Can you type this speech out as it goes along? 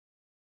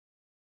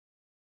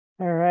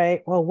All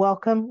right. Well,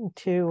 welcome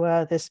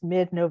to this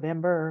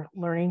mid-November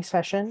learning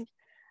session.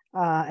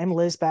 I'm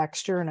Liz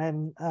Baxter,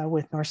 and I'm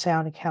with North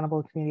Sound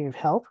Accountable Community of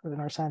Health with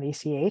North Sound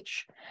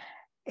ACH.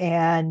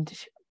 And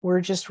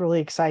we're just really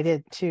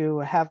excited to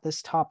have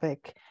this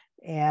topic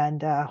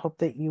and hope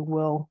that you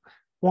will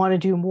want to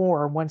do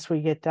more once we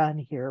get done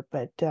here.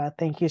 But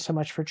thank you so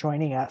much for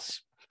joining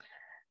us.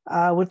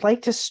 I would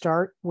like to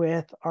start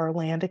with our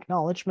land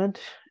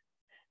acknowledgement.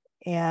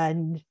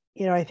 And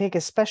I think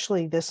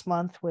especially this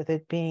month, with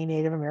it being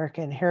Native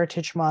American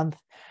Heritage Month,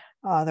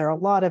 there are a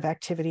lot of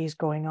activities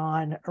going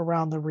on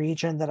around the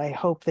region that I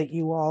hope that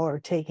you all are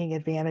taking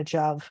advantage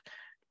of.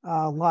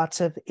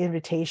 Lots of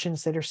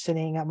invitations that are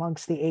sitting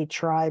amongst the 8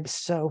 tribes,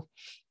 so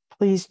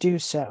please do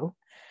so.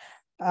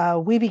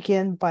 We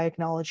begin by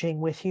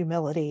acknowledging with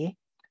humility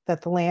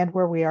that the land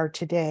where we are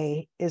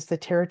today is the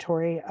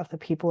territory of the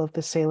people of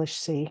the Salish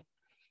Sea.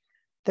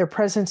 Their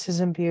presence is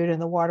imbued in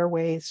the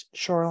waterways,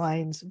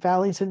 shorelines,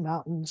 valleys, and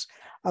mountains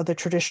of the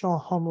traditional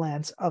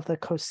homelands of the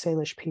Coast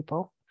Salish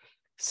people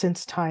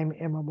since time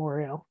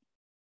immemorial.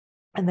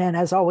 And then,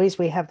 as always,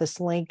 we have this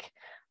link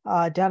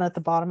down at the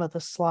bottom of the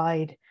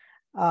slide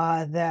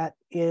that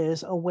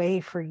is a way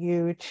for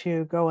you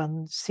to go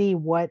and see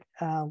what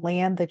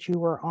land that you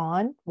were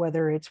on,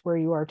 whether it's where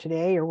you are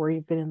today or where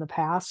you've been in the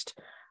past.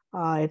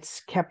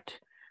 It's kept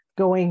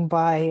going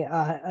by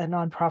a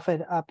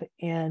nonprofit up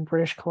in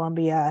British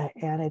Columbia,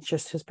 and it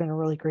just has been a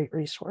really great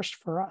resource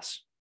for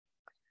us.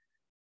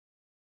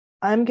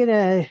 I'm going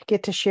to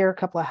get to share a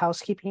couple of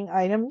housekeeping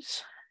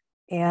items.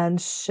 And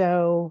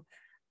so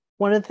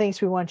one of the things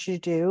we want you to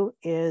do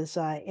is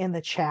in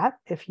the chat,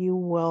 if you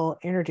will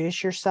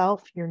introduce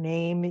yourself, your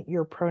name,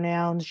 your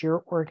pronouns,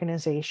 your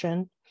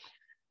organization.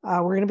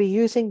 We're going to be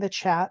using the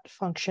chat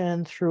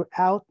function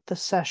throughout the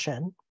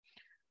session.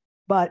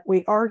 But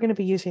we are going to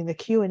be using the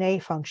Q&A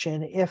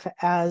function if,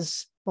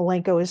 as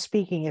Milenko is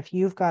speaking, if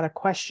you've got a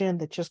question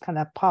that just kind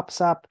of pops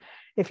up,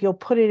 if you'll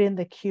put it in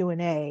the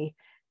Q&A,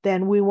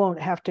 then we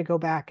won't have to go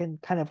back and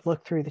kind of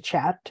look through the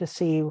chat to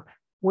see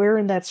where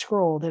in that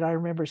scroll did I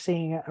remember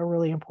seeing a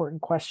really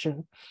important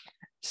question.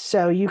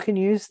 So you can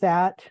use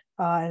that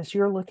as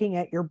you're looking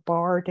at your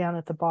bar down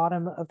at the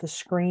bottom of the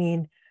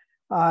screen.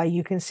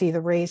 You can see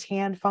the raise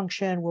hand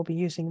function. We'll be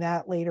using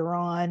that later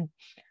on.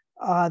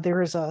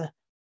 There is a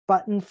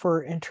button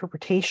for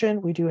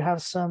interpretation. We do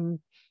have some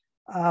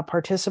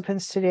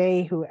participants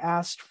today who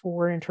asked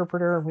for an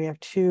interpreter. We have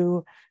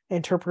 2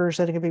 interpreters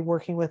that are going to be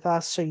working with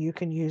us, so you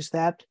can use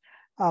that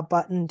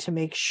button to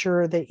make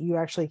sure that you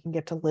actually can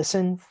get to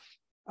listen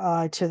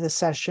to the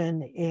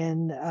session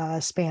in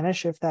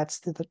Spanish if that's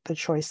the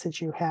choice that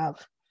you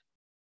have.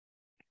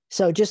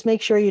 So just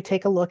make sure you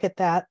take a look at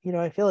that.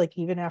 I feel like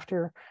even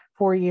after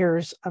 4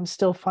 years, I'm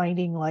still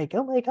finding like,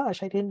 oh my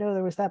gosh, I didn't know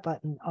there was that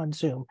button on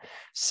Zoom.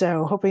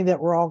 So hoping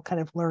that we're all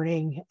kind of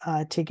learning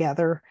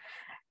together.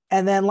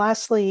 And then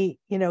lastly,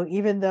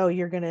 even though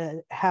you're going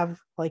to have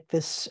like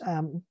this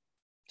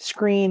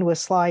screen with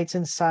slides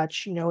and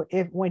such,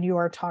 if when you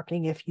are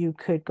talking, if you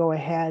could go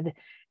ahead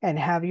and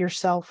have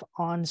yourself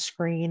on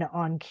screen,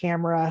 on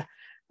camera,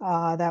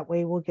 that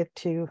way we'll get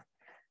to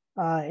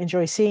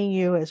enjoy seeing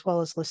you as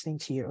well as listening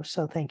to you.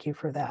 So thank you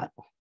for that.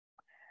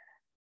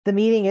 The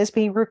meeting is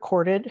being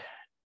recorded,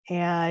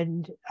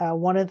 and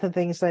one of the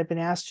things that I've been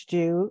asked to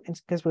do,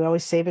 because we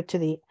always save it to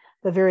the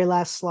very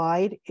last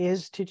slide,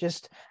 is to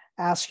just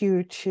ask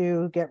you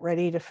to get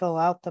ready to fill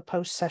out the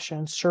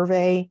post-session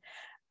survey.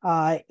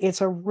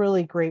 It's a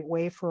really great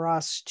way for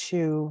us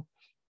to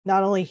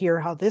not only hear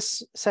how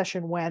this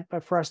session went,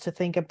 but for us to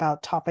think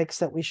about topics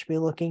that we should be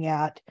looking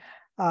at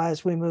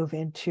as we move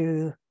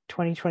into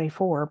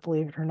 2024,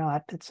 believe it or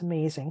not. It's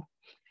amazing.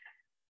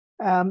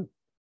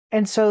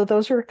 And so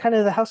those are kind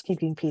of the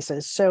housekeeping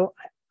pieces. So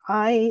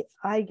I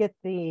get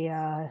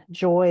the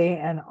joy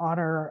and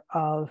honor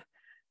of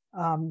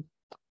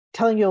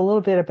telling you a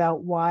little bit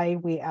about why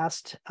we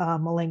asked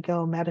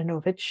Milenko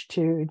Matanovic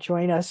to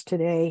join us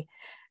today.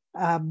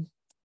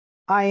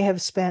 I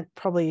have spent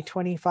probably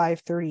 25,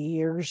 30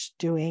 years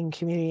doing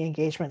community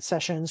engagement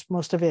sessions,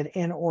 most of it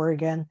in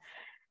Oregon.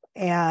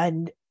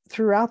 And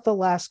throughout the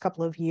last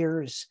couple of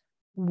years,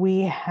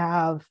 we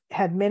have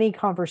had many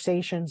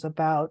conversations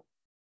about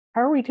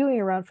how are we doing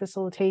around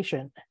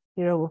facilitation?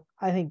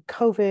 I think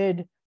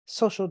COVID,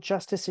 social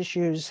justice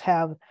issues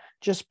have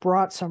just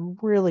brought some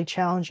really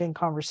challenging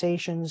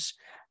conversations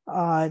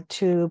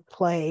to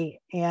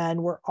play.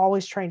 And we're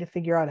always trying to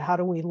figure out how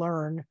do we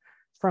learn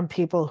from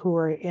people who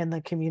are in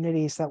the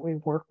communities that we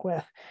work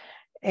with.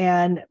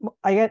 And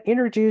I got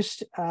introduced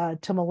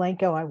to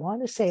Milenko, I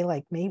want to say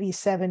like maybe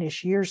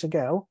 7-ish years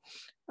ago,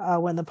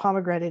 when the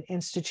Pomegranate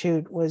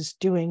Institute was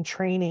doing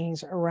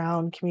trainings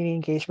around community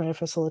engagement and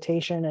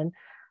facilitation, and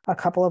a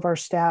couple of our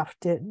staff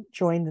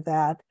joined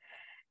that.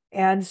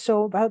 And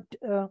so about,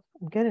 I'm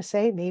going to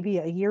say maybe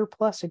a year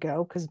plus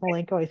ago, because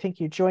Milenko, I think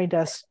you joined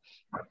us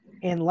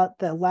in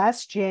the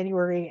last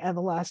January and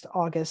the last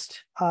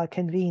August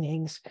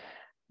convenings,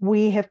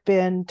 we have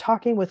been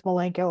talking with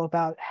Milenko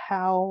about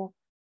how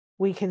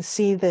we can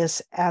see this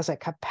as a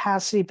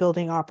capacity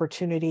building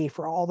opportunity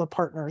for all the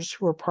partners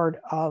who are part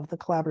of the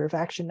Collaborative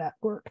Action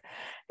Network.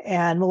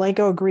 And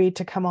Milenko agreed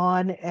to come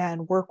on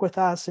and work with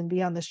us and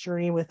be on this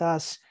journey with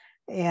us.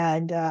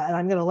 And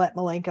I'm going to let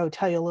Milenko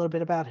tell you a little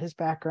bit about his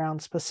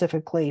background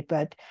specifically,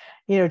 but,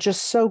 you know,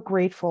 just so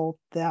grateful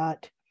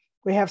that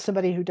we have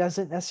somebody who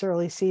doesn't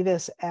necessarily see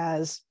this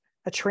as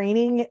a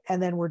training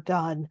and then we're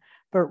done,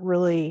 but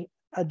really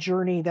a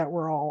journey that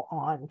we're all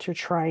on to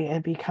try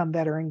and become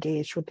better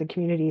engaged with the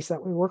communities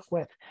that we work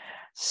with.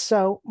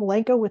 So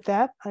Milenko, with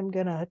that, I'm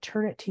going to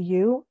turn it to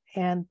you,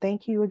 and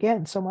thank you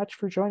again so much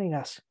for joining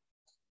us.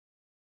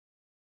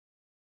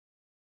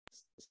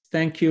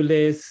 Thank you,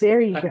 Liz. There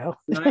you go.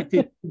 I'm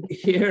delighted to be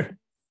here,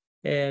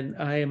 and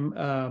I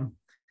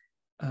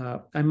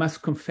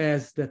must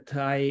confess that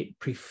I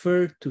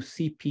prefer to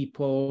see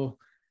people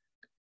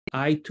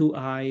eye to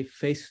eye,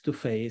 face to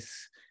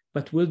face,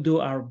 but we'll do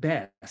our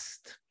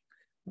best.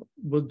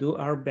 We'll do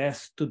our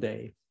best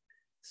today.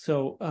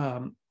 So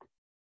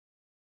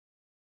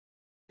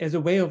as a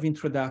way of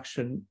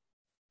introduction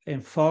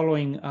and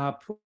following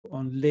up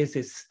on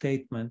Liz's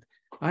statement,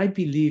 I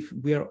believe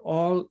we are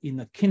all in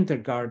a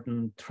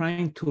kindergarten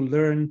trying to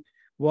learn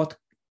what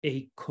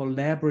a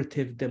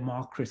collaborative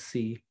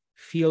democracy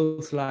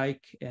feels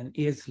like and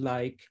is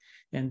like,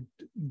 and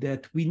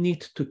that we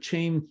need to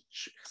change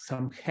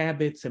some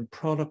habits and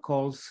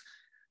protocols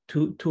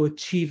to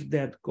achieve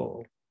that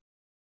goal.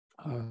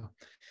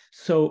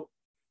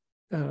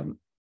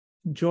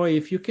 Joy,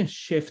 if you can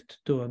shift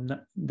to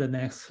the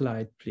next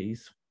slide,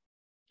 please.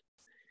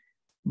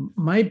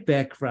 My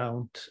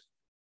background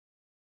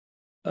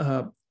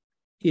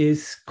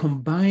is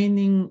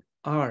combining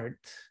art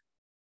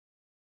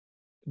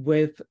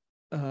with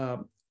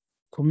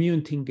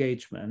community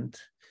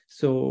engagement.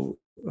 So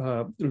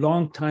a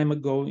long time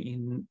ago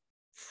in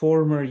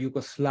former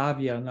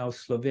Yugoslavia, now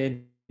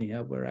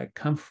Slovenia, where I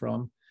come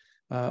from,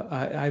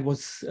 I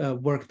was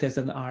worked as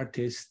an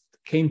artist,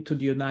 came to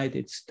the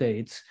United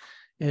States,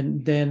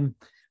 and then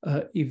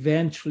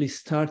eventually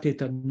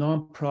started a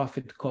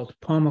nonprofit called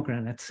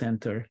Pomegranate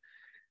Center.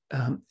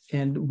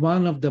 And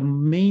one of the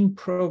main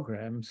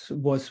programs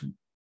was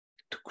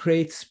to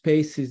create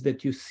spaces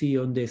that you see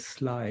on this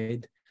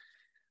slide.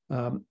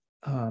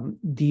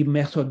 The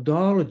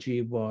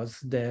methodology was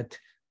that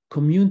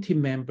community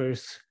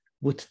members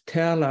would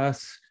tell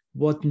us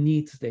what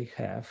needs they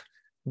have,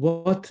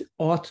 what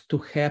ought to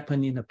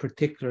happen in a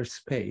particular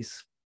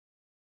space.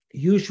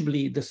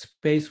 Usually the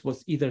space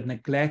was either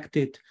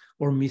neglected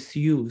or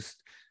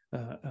misused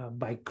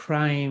by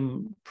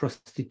crime,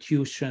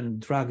 prostitution,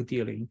 drug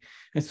dealing.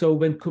 And so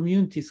when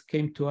communities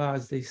came to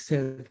us, they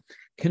said,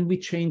 can we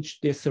change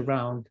this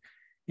around?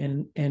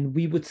 And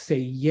we would say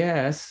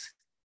yes,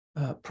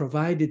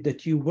 provided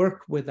that you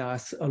work with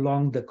us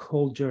along the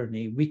whole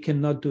journey. We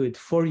cannot do it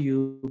for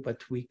you,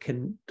 but we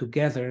can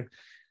together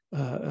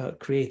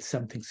create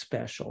something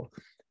special.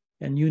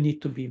 And you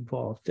need to be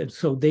involved. And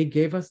so they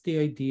gave us the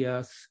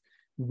ideas.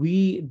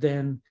 We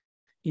then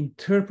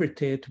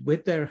interpreted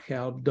with their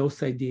help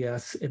those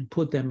ideas and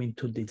put them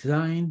into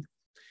design.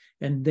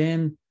 And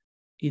then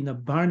in a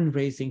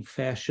barn-raising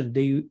fashion,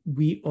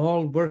 we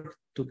all worked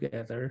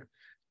together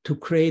to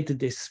create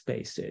these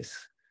spaces.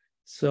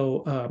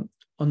 So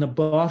on the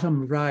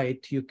bottom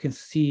right, you can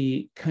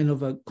see kind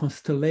of a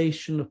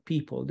constellation of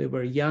people. They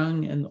were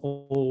young and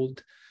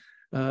old,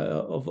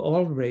 of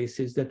all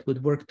races that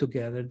would work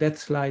together. That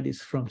slide is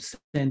from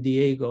San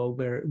Diego,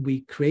 where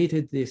we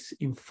created this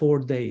in 4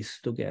 days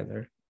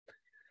together.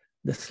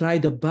 The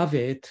slide above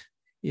it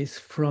is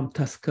from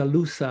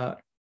Tuscaloosa,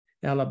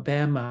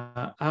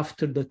 Alabama,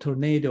 after the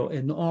tornado,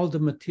 and all the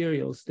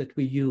materials that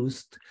we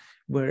used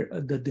were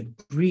the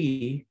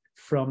debris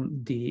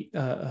from the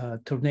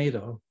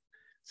tornado.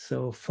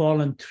 So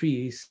fallen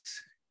trees,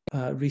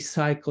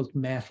 recycled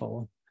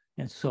metal,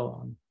 and so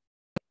on.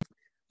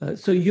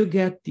 So you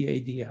get the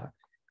idea.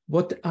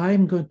 What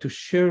I'm going to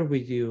share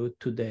with you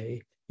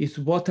today is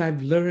what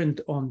I've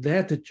learned on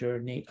that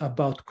journey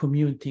about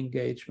community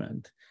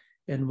engagement.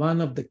 And one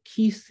of the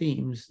key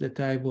themes that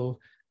I will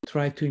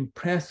try to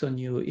impress on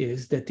you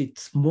is that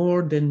it's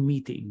more than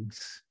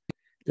meetings,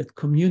 that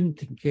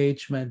community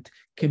engagement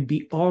can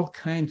be all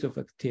kinds of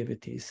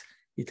activities.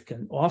 It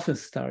can often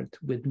start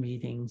with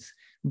meetings,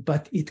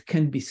 but it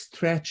can be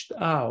stretched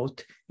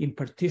out in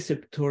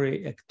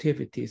participatory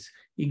activities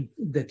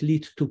that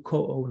lead to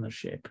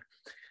co-ownership.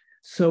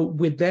 So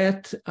with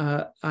that,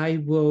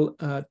 I will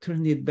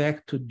turn it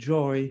back to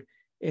Joy,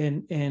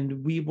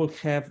 and we will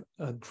have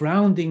a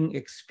grounding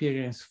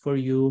experience for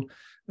you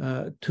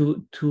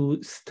to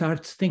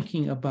start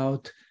thinking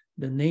about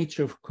the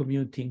nature of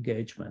community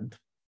engagement.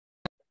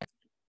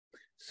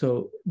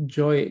 So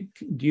Joy,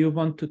 do you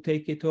want to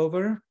take it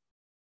over?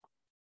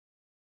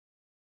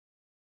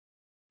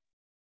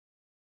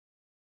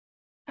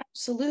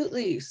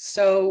 Absolutely.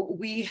 So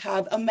we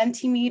have a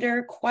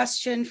Mentimeter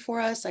question for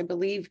us. I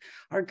believe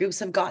our groups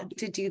have gotten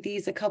to do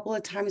these a couple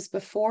of times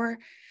before.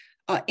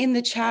 In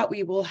the chat,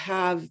 we will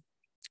have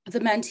the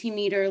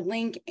Mentimeter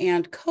link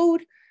and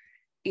code.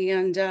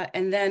 And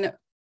then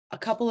a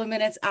couple of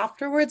minutes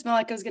afterwards,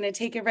 Milenko is going to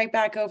take it right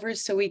back over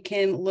so we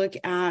can look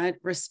at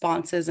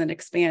responses and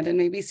expand and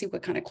maybe see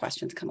what kind of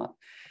questions come up.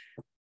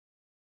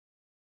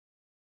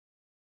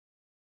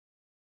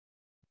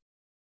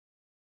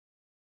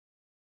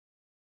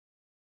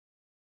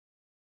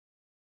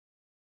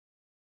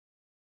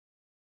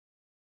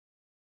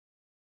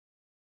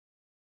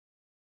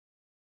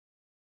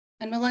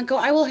 And Milenko,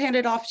 I will hand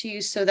it off to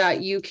you so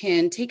that you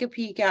can take a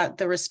peek at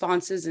the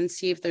responses and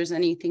see if there's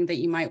anything that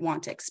you might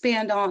want to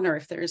expand on, or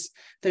if there's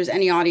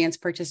any audience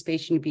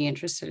participation you'd be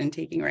interested in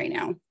taking right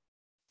now.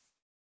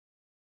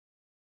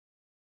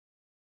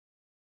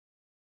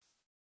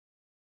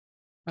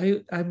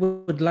 I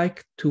would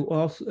like to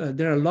also,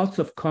 there are lots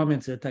of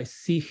comments that I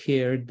see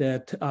here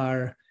that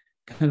are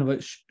kind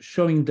of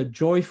showing the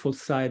joyful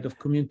side of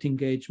community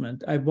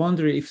engagement. I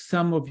wonder if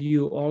some of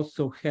you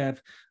also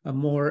have a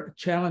more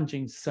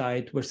challenging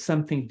side where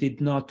something did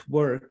not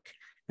work,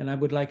 and I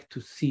would like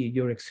to see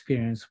your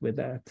experience with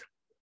that.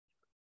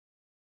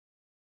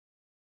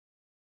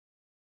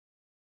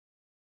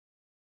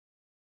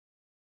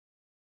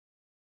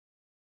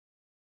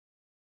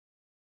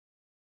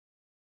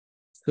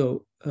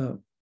 So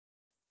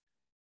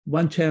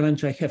one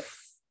challenge I have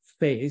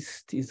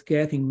faced is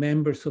getting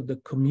members of the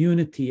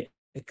community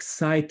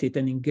excited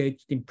and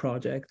engaged in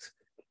projects.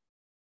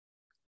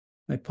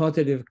 My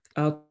positive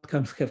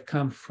outcomes have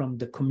come from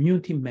the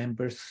community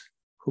members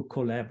who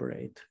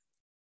collaborate.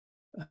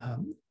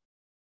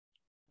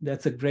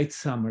 That's a great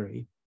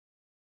summary.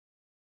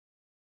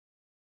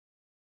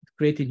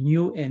 Created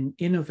new and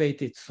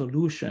innovative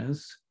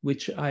solutions,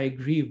 which I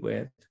agree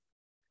with.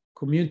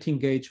 Community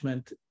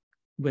engagement,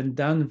 when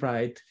done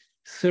right,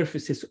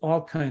 surfaces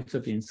all kinds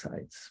of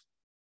insights.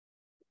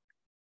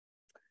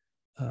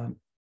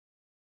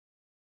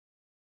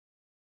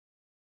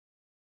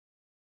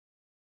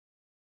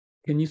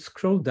 Can you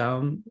scroll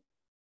down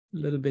a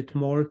little bit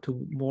more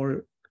to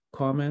more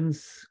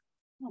comments?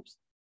 Oops.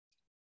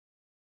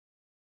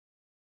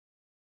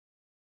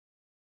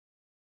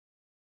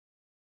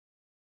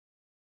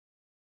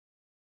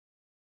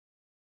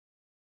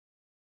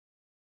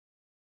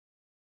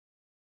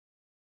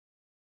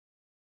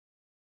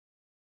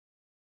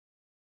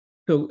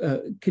 So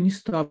can you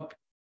stop?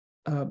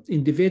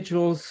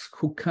 Individuals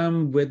who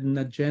come with an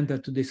agenda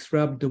to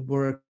disrupt the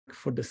work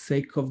for the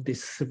sake of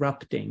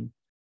disrupting.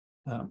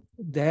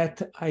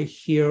 That I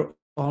hear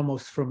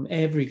almost from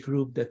every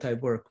group that I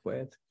work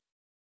with.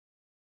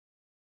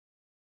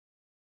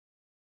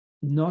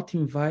 Not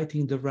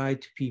inviting the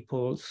right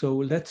people, so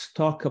let's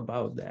talk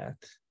about that.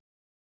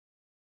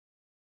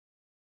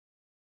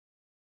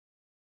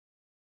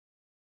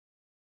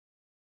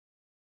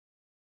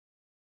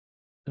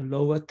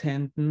 Low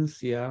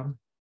attendance, yeah.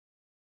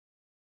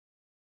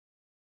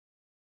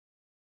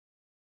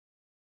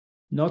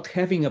 Not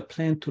having a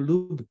plan to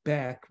look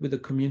back with the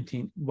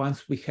community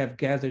once we have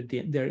gathered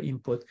their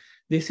input.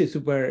 This is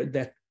where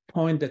that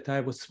point that I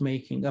was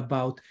making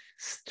about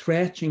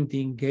stretching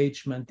the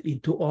engagement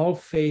into all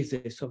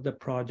phases of the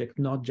project,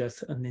 not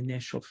just an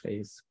initial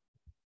phase.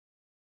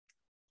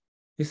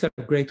 These are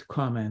great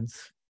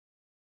comments.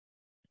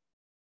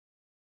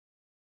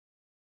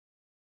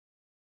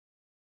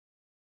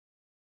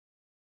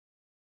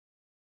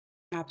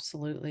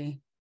 Absolutely.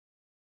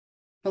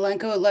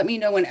 Milenko, let me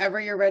know whenever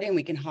you're ready and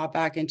we can hop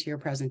back into your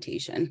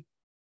presentation.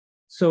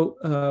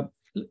 So,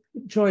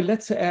 Joy,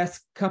 let's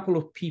ask a couple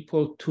of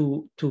people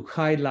to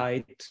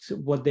highlight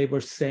what they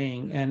were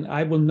saying, and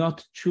I will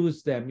not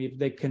choose them if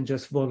they can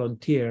just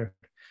volunteer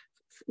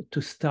to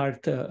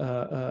start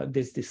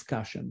this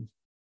discussion.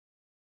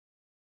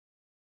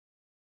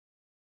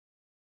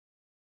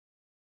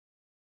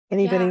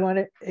 Anybody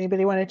want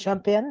to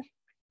jump in?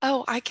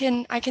 Oh, I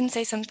can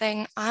say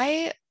something.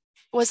 I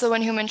was the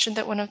one who mentioned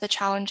that one of the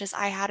challenges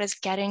I had is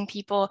getting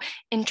people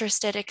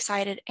interested,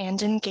 excited,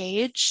 and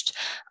engaged.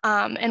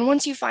 And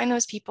once you find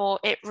those people,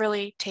 it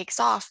really takes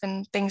off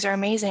and things are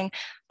amazing.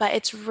 But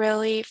it's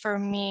really, for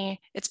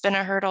me, it's been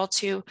a hurdle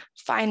to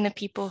find the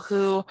people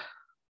who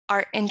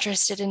are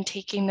interested in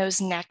taking those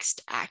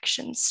next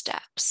action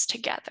steps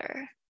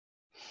together.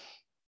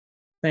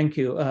 Thank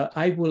you.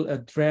 I will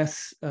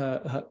address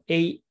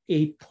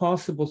a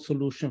possible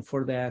solution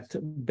for that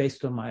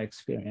based on my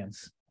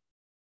experience.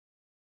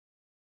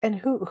 And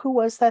who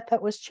was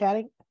that was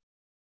chatting?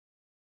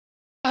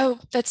 Oh,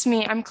 that's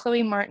me. I'm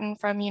Chloe Martin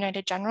from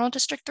United General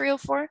District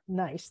 304.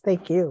 Nice,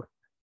 thank you.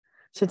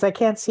 Since I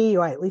can't see you,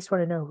 I at least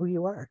want to know who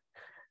you are.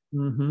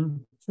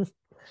 Mm-hmm.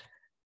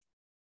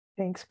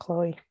 Thanks,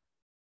 Chloe.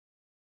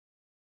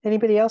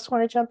 Anybody else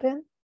want to jump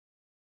in?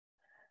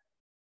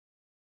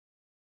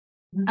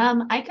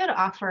 I could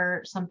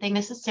offer something.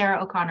 This is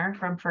Sarah O'Connor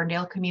from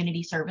Ferndale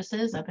Community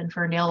Services up in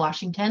Ferndale,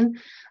 Washington.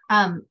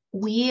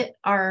 We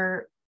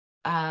are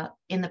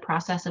in the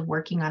process of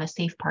working on a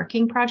safe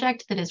parking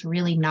project that is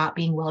really not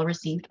being well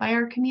received by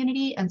our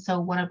community. And so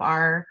one of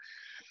our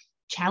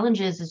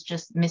challenges is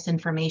just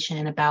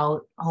misinformation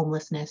about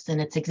homelessness and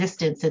its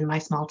existence in my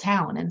small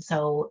town. And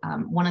so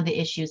one of the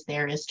issues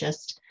there is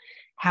just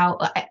how,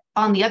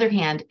 on the other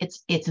hand,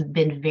 it's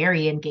been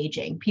very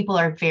engaging. People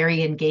are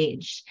very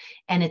engaged,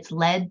 and it's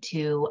led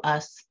to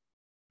us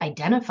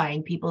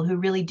identifying people who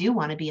really do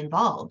want to be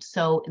involved.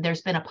 So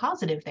there's been a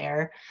positive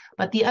there,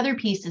 but the other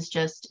piece is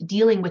just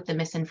dealing with the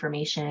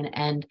misinformation.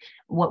 And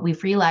what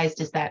we've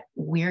realized is that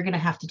we're going to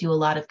have to do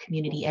a lot of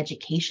community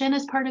education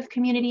as part of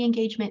community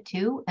engagement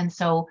too. And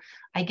so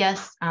I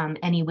guess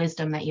any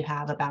wisdom that you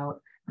have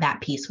about that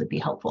piece would be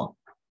helpful.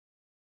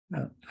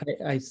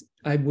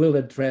 I will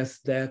address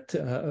that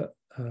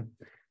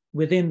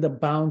within the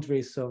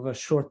boundaries of a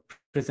short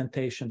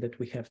presentation that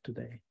we have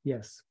today.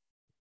 Yes.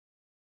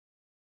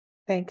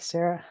 Thanks,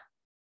 Sarah.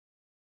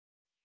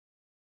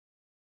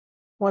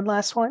 One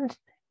last one.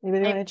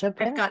 Anybody want to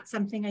jump in? I've got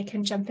something I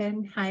can jump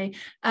in. Hi.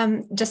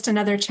 Just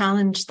another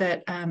challenge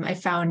that I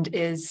found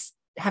is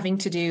having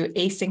to do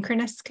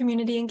asynchronous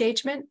community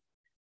engagement,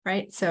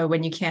 right? So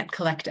when you can't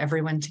collect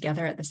everyone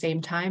together at the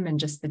same time, and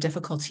just the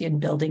difficulty in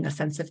building a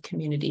sense of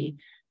community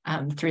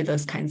through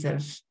those kinds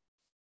of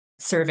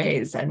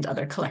surveys and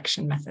other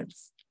collection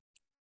methods.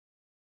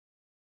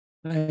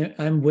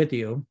 I'm with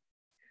you.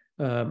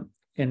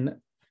 And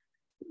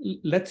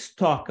let's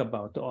talk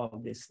about all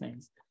these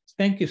things.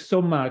 Thank you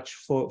so much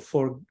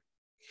for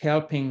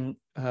helping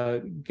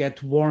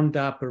get warmed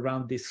up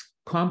around this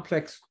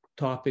complex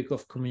topic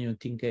of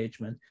community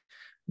engagement.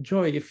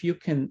 Joy, if you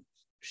can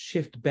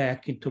shift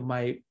back into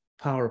my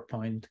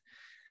PowerPoint.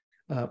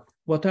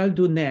 What I'll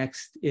do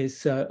next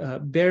is,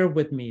 bear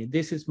with me.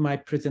 This is my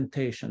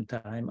presentation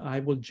time. I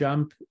will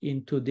jump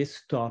into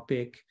this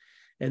topic,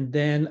 and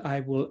then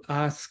we'll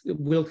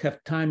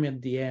have time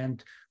at the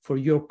end for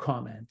your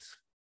comments.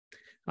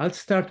 I'll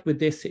start with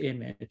this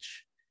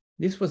image.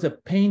 This was a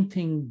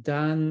painting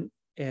done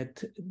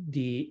at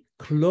the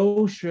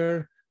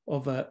closure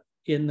of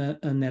an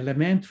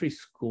elementary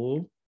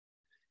school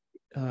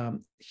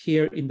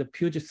here in the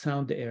Puget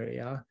Sound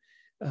area,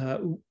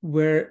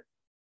 where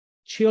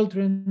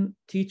children,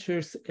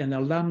 teachers, and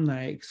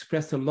alumni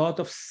expressed a lot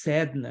of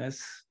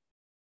sadness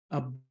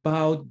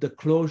about the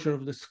closure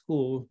of the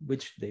school,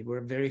 which they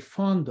were very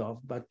fond of,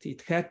 but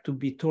it had to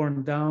be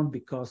torn down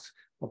because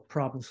of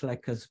problems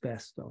like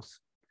asbestos.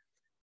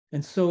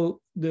 And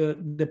so the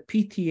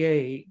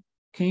PTA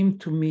came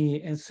to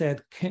me and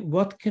said,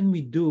 what can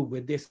we do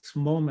with this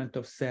moment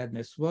of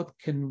sadness? What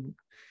can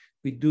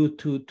we do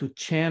to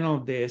channel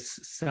this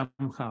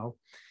somehow?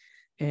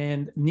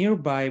 And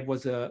nearby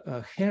was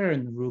a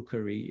heron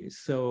rookery,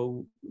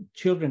 so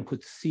children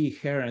could see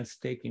herons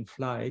taking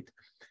flight.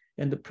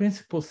 And the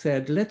principal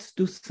said, let's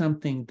do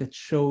something that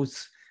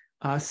shows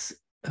us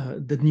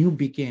the new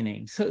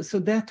beginning. So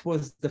that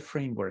was the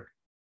framework.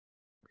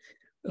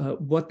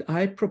 What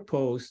I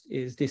proposed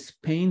is this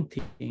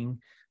painting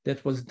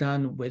that was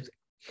done with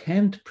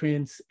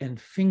handprints and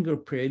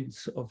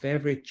fingerprints of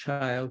every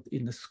child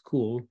in the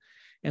school.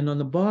 And on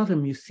the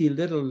bottom, you see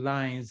little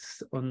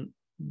lines on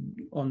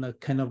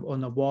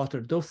a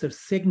water. Those are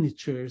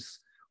signatures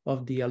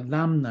of the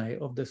alumni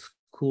of the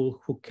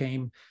school who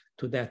came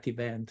to that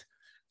event.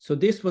 So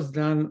this was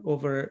done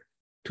over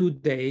 2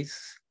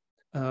 days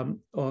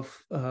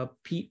of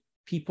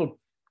people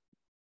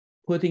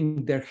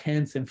putting their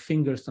hands and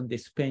fingers on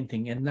this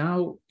painting. And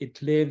now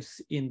it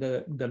lives in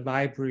the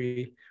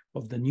library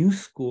of the new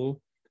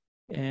school.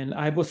 And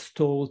I was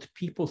told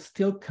people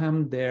still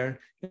come there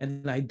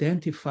and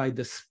identify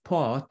the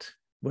spot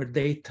where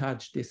they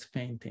touched this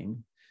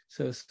painting.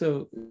 So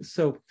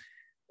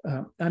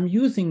I'm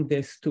using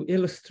this to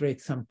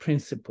illustrate some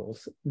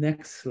principles.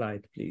 Next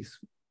slide, please.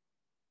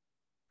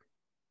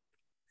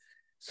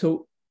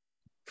 So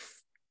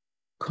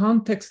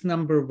context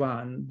number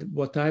one,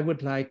 what I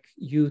would like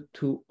you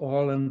to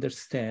all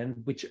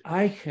understand, which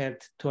I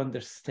had to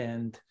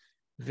understand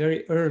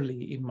very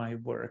early in my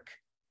work,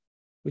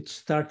 which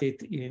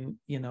started in,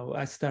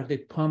 I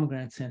started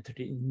Pomegranate Center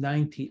in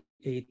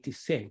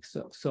 1986.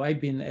 So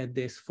I've been at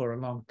this for a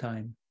long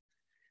time.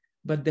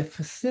 But the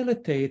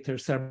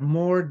facilitators are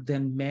more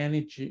than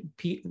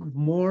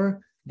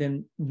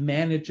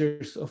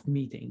managers of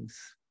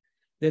meetings,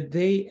 that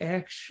they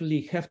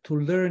actually have to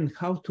learn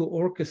how to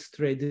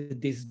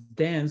orchestrate this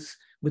dance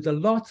with a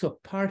lots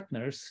of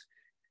partners,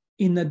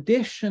 in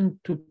addition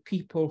to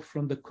people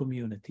from the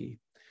community.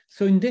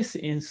 So in this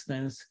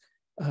instance,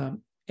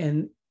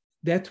 and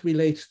that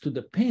relates to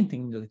the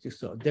painting that you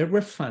saw, there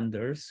were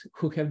funders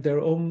who have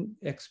their own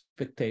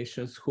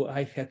expectations, who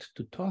I had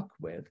to talk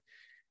with.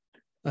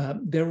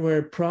 There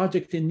were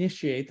project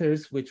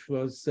initiators, which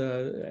was,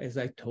 as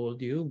I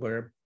told you,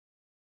 were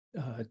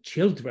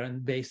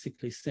children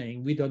basically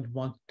saying, we don't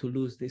want to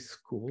lose this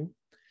school.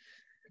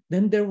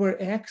 Then there were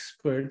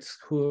experts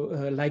who,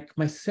 like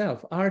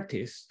myself,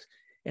 artists,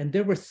 and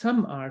there were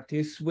some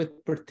artists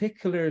with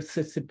particular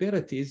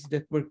sensibilities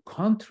that were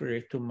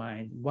contrary to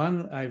mine.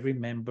 One, I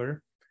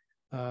remember,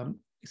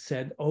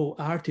 said, oh,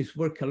 artists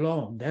work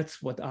alone.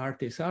 That's what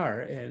artists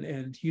are.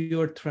 And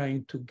you're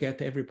trying to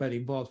get everybody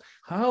involved.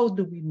 How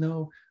do we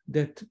know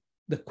that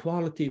the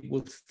quality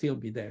will still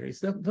be there?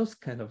 Is that those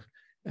kind of,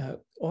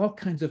 all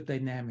kinds of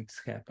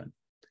dynamics happen.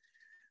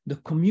 The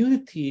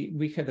community,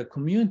 we had a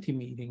community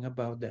meeting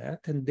about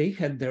that, and they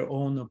had their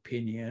own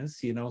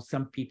opinions. You know,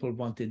 some people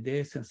wanted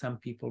this and some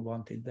people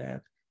wanted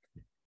that.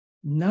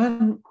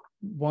 None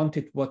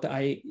wanted what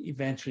I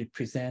eventually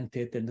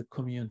presented and the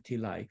community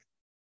liked.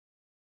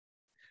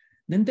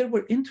 Then there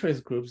were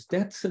interest groups.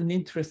 That's an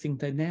interesting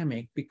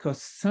dynamic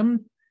because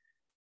some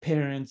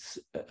parents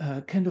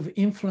kind of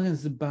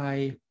influenced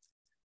by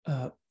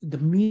the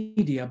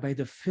media, by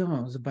the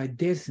films, by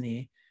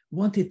Disney,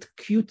 wanted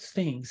cute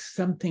things,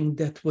 something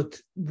that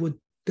would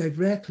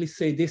directly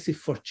say this is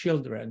for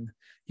children,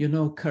 you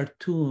know,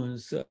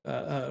 cartoons,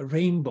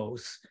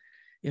 rainbows.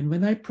 And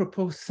when I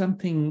proposed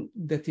something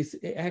that is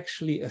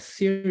actually a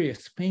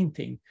serious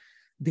painting,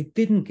 they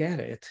didn't get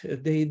it.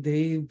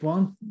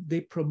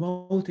 They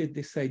promoted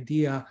this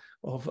idea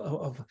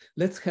of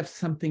let's have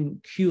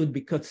something cute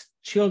because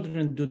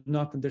children do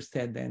not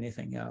understand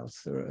anything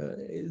else, or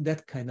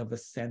that kind of a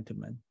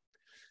sentiment.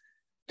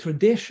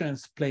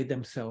 Traditions play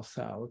themselves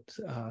out.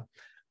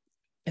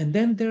 And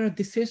then there are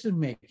decision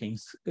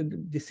makers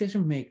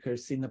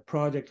in a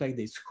project like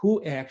this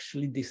who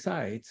actually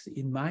decides.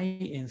 In my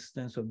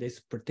instance of this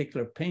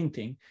particular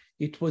painting,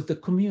 it was the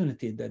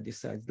community that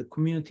decides, the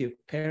community of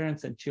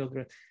parents and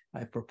children.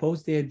 I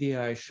proposed the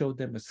idea, I showed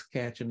them a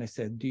sketch, and I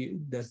said,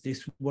 does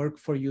this work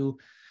for you?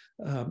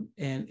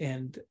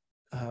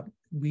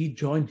 We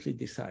jointly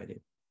decided.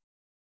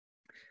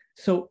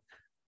 So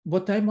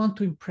what I want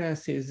to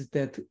impress is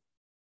that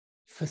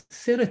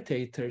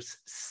facilitators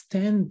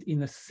stand in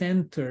the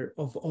center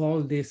of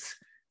all this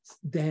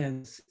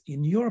dance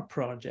in your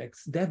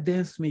projects. That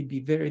dance may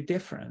be very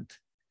different,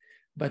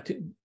 but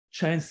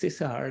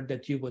chances are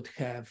that you would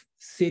have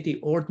city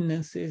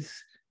ordinances,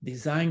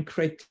 design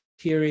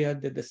criteria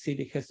that the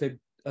city has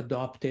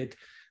adopted.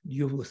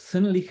 You will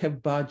certainly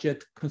have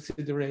budget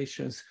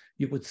considerations.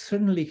 You would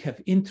certainly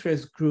have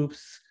interest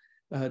groups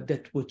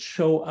that would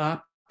show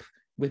up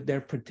with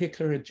their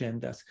particular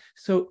agendas.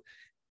 So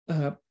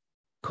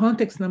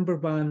context number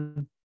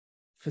one,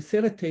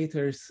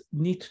 facilitators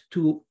need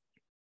to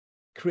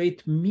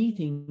create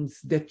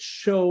meetings that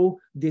show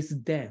this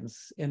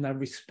dance and are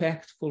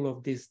respectful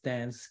of this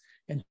dance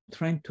and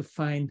trying to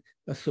find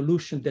a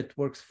solution that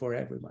works for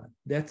everyone.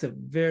 That's a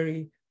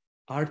very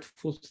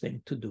artful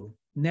thing to do.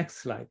 Next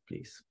slide,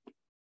 please.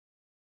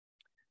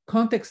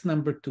 Context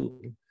number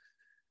two.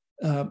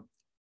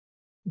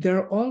 There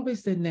are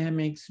always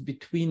dynamics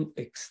between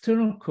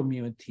external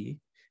community,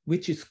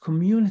 which is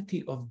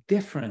community of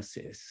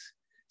differences.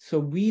 So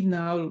we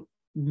now,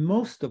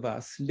 most of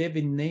us live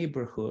in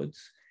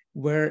neighborhoods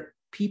where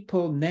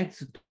people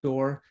next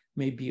door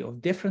may be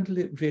of different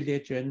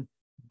religion,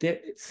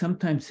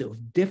 sometimes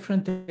of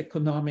different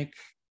economic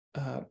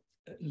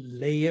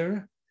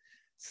layer,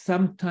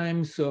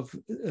 sometimes of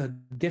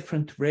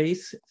different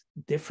race,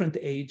 different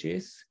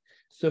ages.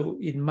 So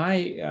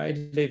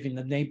I live in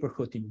a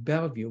neighborhood in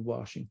Bellevue,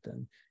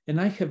 Washington,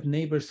 and I have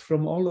neighbors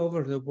from all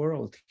over the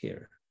world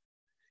here.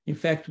 In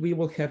fact, we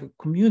will have a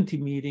community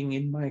meeting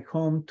in my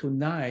home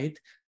tonight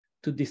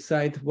to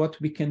decide what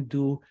we can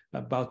do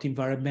about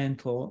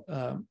environmental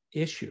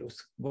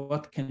issues.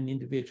 What can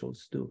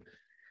individuals do?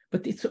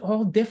 But it's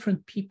all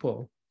different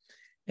people.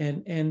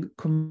 And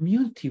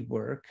community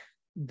work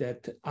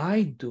that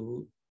I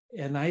do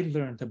and I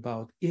learned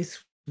about is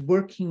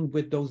working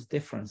with those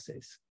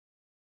differences.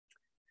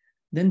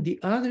 Then the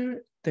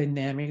other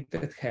dynamic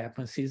that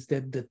happens is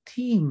that the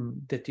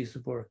team that is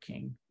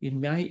working, in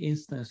my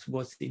instance,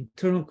 was the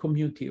internal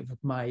community of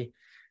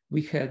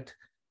we had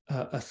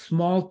a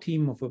small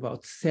team of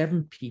about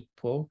 7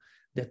 people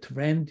that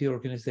ran the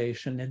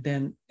organization, and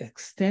then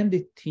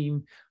extended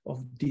team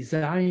of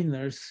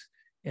designers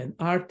and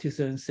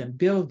artisans and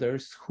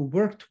builders who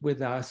worked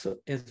with us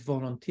as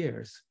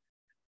volunteers.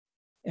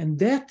 And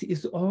that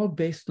is all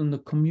based on the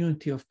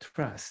community of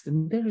trust.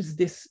 And there is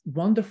this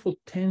wonderful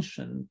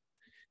tension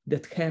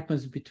that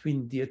happens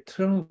between the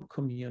eternal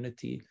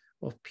community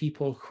of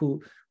people who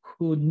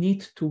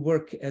need to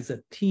work as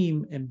a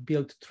team and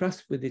build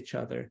trust with each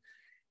other,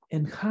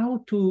 and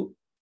how to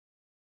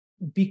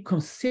be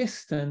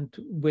consistent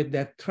with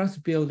that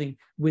trust building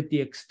with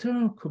the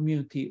external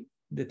community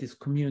that is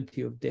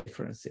community of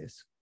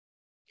differences.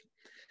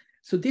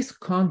 So this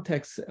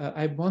context,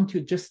 I want you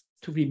just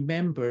to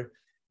remember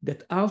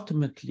that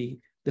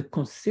ultimately the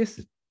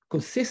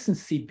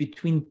consistency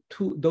between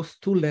those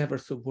two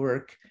levels of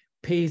work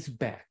pays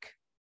back.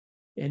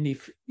 And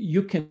if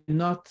you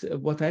cannot,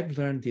 what I've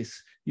learned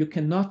is you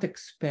cannot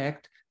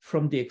expect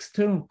from the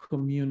external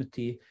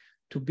community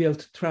to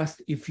build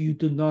trust if you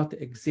do not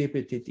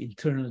exhibit it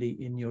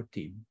internally in your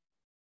team.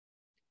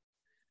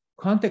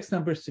 Context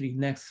number 3,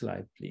 next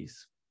slide,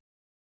 please.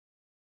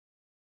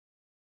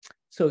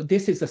 So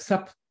this is a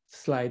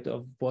sub-slide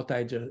of what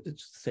I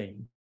just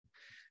saying.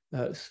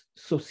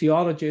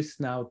 Sociologists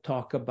now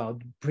talk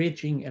about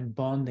bridging and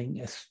bonding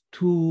as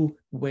 2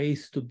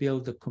 ways to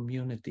build a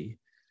community.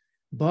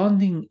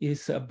 Bonding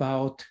is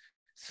about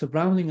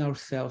surrounding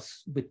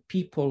ourselves with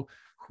people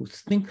who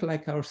think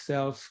like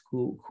ourselves,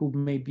 who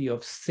may be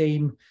of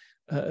same,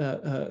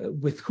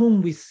 with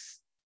whom we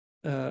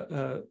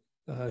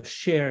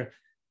share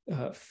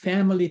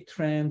family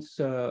trends,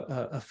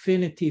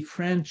 affinity,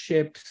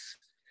 friendships,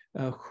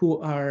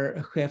 who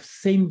have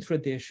same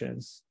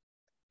traditions.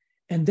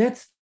 And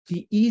that's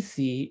the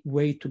easy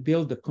way to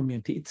build a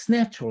community. It's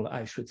natural,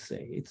 I should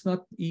say. It's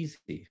not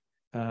easy.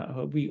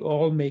 We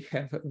all may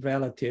have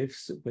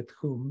relatives with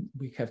whom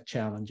we have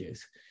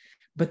challenges,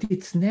 but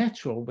it's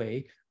natural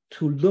way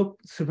to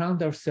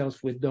surround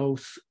ourselves with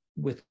those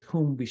with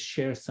whom we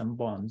share some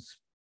bonds.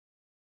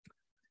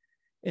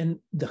 And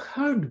the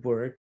hard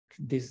work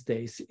these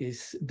days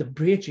is the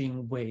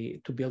bridging way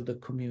to build a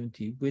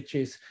community, which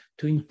is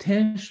to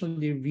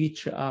intentionally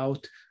reach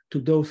out to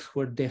those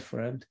who are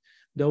different,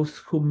 those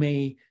who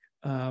may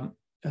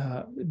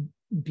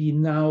be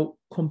now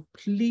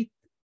completely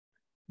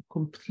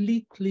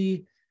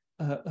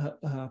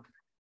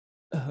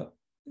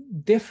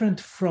different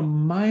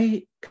from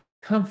my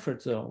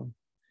comfort zone.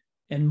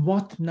 And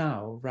what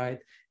now, right?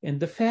 And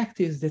the fact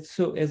is that,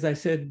 so as I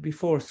said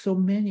before, so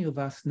many of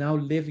us now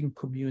live in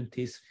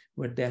communities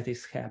where that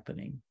is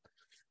happening.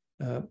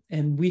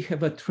 And we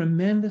have a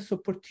tremendous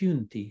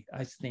opportunity,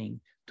 I think,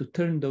 to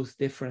turn those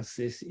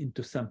differences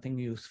into something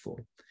useful.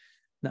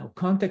 Now,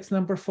 context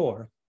number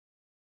 4.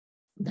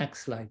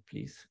 Next slide,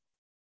 please.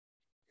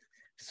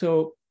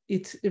 So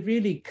it's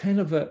really kind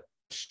of a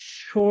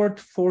short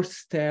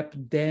 4-step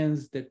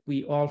dance that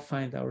we all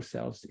find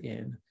ourselves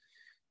in.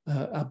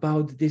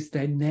 About this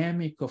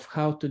dynamic of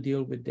how to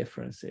deal with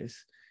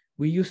differences.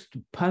 We used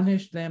to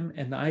punish them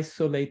and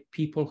isolate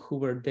people who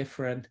were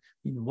different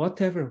in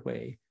whatever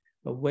way,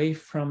 away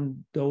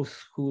from those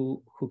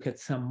who had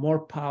some more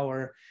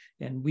power,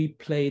 and we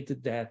played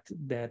that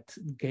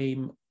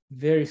game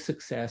very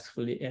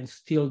successfully and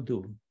still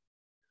do.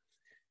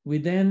 We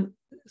then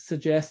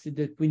suggested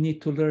that we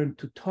need to learn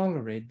to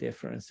tolerate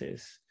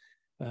differences.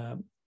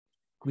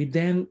 We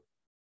then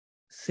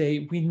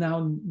say we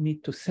now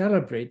need to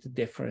celebrate the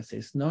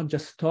differences, not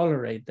just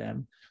tolerate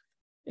them.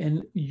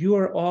 And you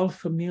are all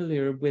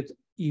familiar with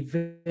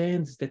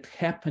events that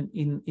happen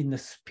in the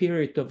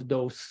spirit of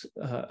those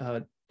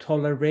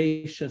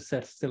tolerations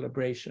and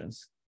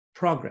celebrations.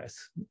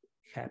 Progress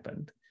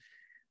happened.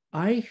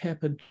 I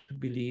happen to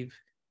believe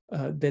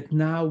that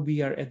now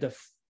we are at the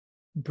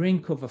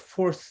brink of a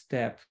 4th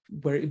step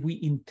where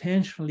we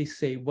intentionally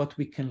say what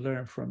we can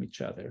learn from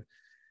each other.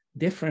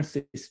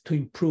 Differences to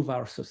improve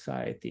our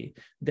society,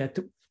 that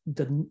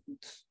the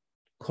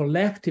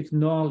collective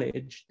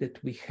knowledge that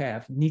we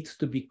have needs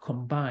to be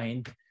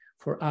combined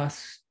for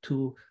us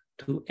to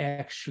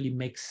actually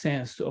make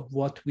sense of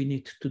what we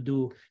need to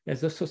do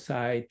as a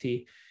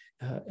society,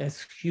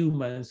 as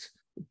humans,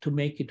 to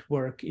make it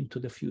work into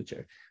the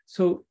future.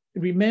 So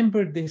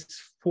remember these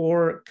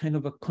 4 kind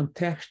of a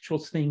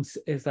contextual things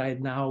as I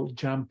now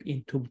jump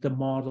into the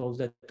model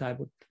that I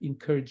would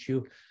encourage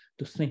you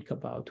to think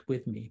about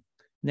with me.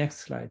 Next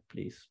slide,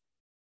 please.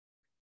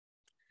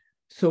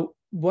 So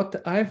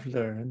what I've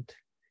learned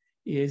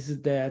is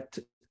that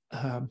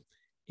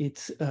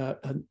it's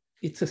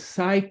a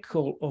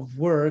cycle of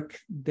work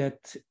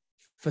that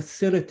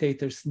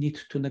facilitators need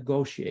to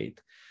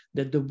negotiate,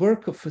 that the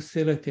work of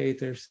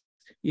facilitators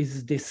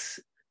is this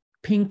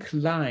pink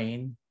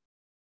line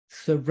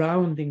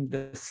surrounding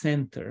the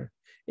center,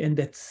 and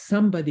that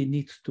somebody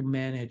needs to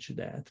manage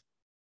that.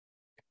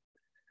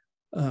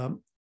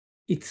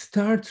 It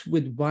starts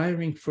with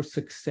wiring for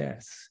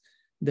success,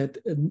 that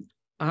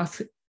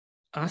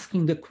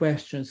asking the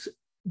questions,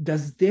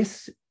 does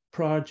this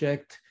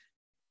project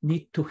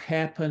need to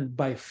happen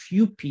by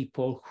few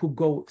people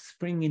who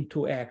spring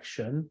into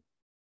action,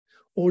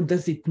 or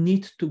does it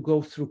need to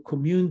go through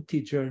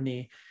community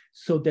journey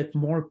so that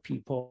more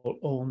people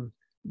own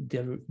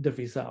the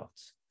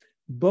results?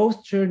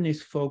 Both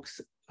journeys, folks,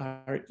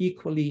 are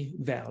equally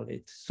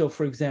valid. So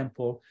for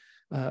example,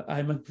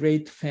 I'm a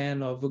great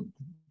fan of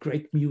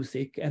great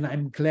music, and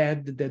I'm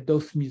glad that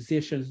those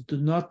musicians do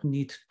not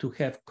need to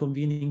have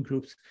convening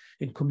groups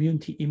and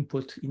community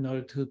input in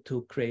order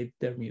to create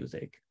their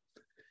music.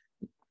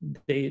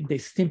 They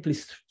simply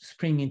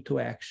spring into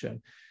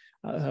action.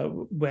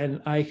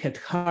 When I had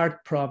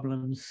heart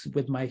problems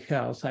with my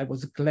health, I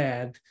was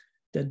glad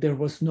that there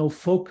was no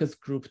focus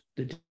group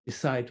to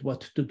decide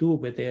what to do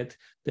with it,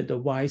 that a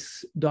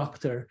wise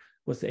doctor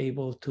was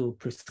able to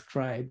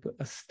prescribe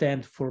a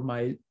stent for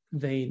my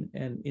vein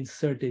and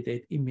inserted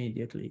it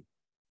immediately.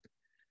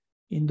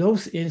 In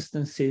those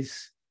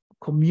instances,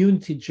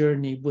 community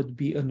journey would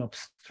be an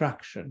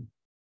obstruction.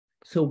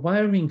 So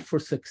wiring for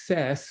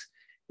success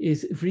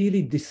is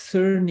really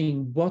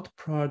discerning what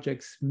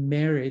projects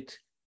merit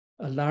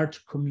a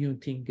large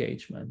community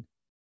engagement.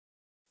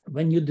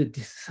 When you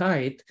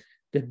decide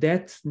that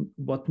that's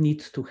what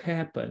needs to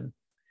happen,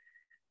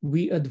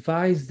 we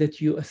advise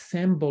that you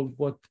assemble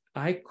what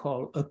I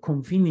call a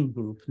convening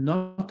group,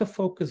 not a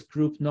focus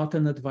group, not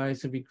an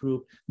advisory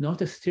group,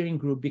 not a steering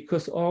group,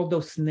 because all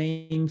those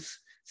names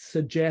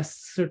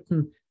suggest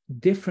certain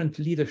different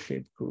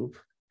leadership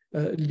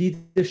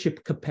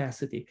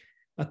capacity.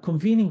 A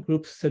convening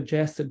group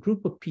suggests a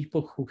group of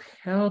people who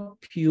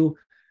help you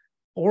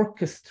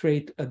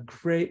orchestrate a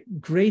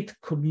great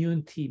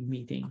community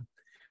meeting.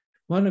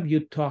 One of you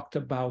talked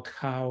about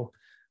how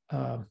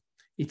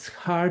it's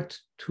hard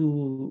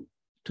to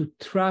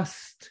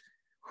trust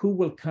who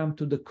will come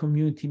to the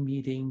community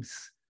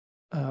meetings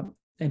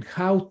and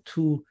how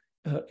to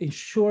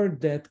ensure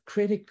that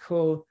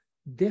critical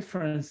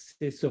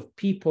differences of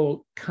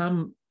people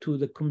come to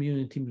the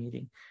community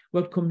meeting.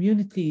 Well,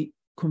 community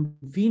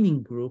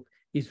convening group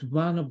is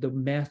one of the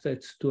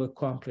methods to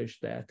accomplish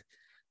that,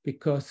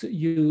 because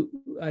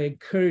I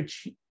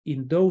encourage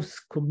in those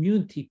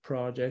community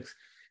projects,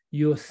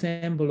 you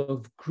assemble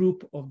a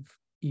group of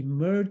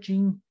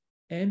emerging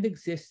and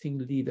existing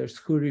leaders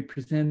who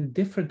represent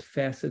different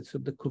facets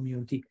of the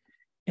community,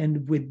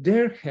 and with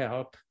their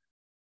help,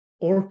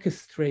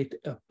 orchestrate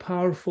a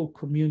powerful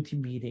community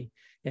meeting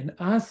and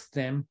ask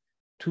them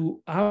to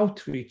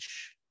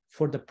outreach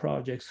for the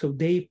project. So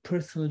they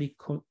personally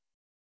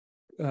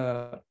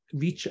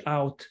reach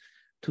out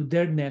to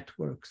their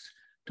networks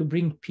to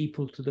bring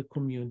people to the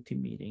community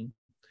meeting.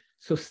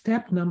 So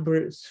step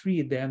number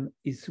 3 then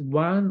is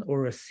one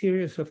or a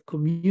series of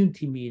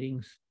community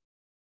meetings.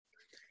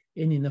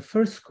 And in the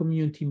first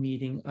community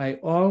meeting, I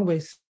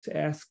always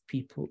ask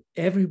people,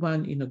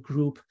 everyone in a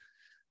group,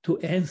 to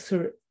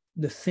answer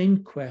the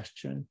same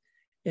question,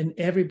 and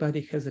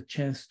everybody has a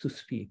chance to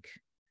speak.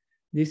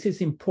 This is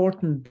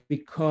important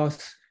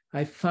because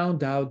I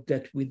found out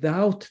that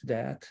without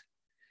that,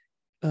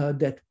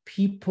 that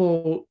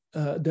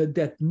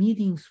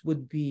meetings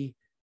would be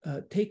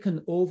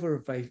taken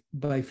over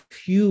by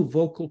few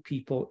vocal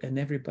people, and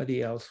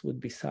everybody else would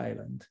be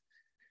silent.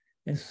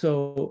 And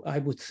so I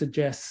would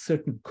suggest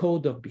certain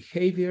code of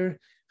behavior,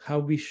 how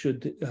we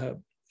should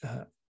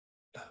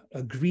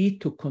agree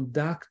to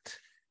conduct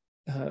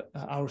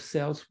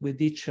ourselves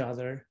with each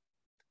other,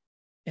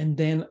 and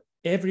then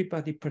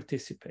everybody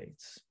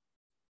participates.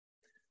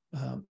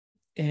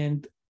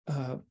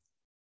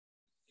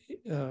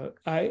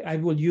 I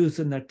will use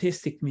an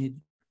artistic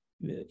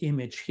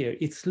image here.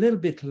 It's a little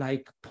bit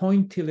like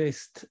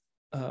pointillist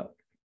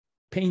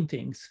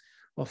paintings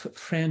of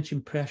French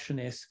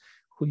Impressionists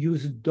who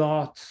use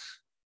dots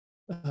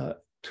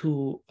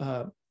to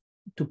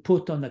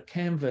put on a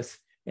canvas,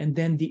 and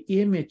then the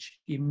image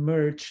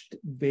emerged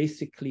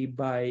basically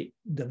by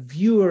the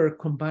viewer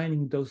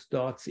combining those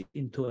dots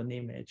into an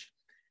image.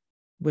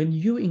 When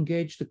you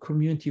engage the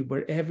community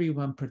where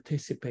everyone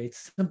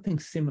participates, something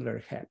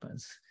similar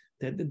happens,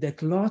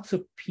 that lots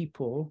of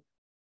people,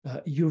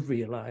 you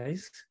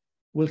realize,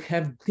 will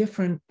have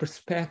different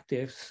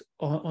perspectives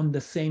on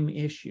the same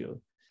issue.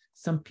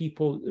 Some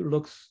people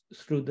look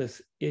through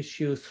this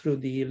issue through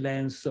the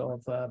lens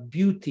of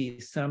beauty,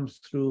 some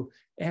through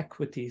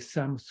equity,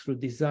 some through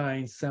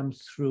design, some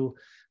through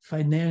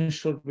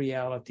financial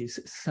realities,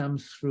 some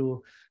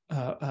through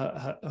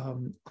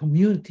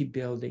community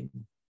building.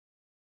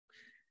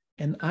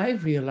 And I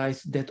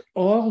realized that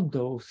all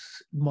those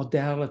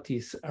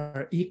modalities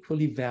are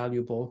equally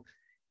valuable,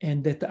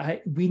 and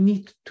that we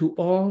need to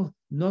all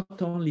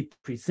not only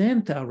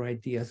present our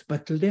ideas,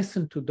 but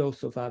listen to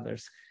those of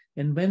others.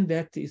 And when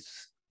that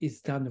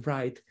is done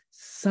right,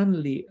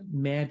 suddenly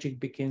magic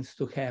begins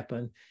to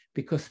happen,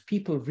 because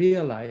people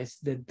realize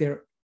that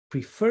their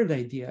preferred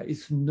idea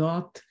is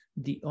not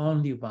the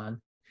only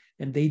one.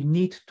 And they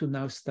need to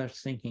now start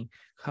thinking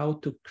how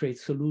to create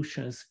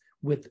solutions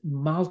with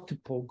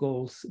multiple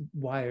goals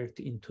wired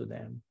into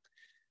them.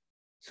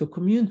 So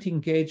community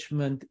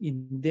engagement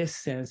in this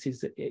sense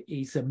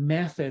is a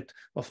method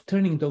of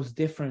turning those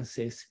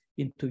differences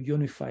into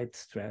unified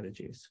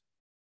strategies.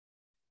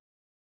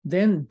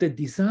 Then the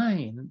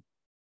design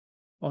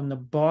on the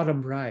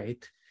bottom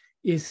right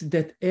is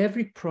that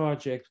every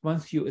project,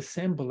 once you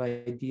assemble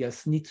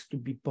ideas, needs to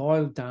be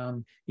boiled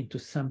down into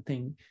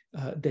something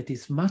that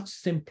is much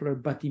simpler,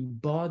 but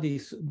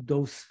embodies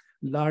those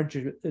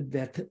larger,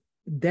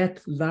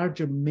 that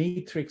larger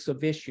matrix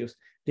of issues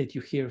that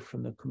you hear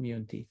from the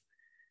community.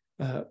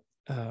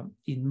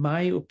 In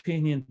my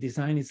opinion,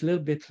 design is a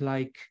little bit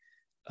like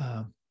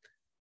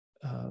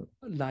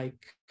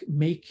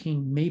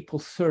making maple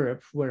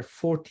syrup, where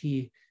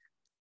 40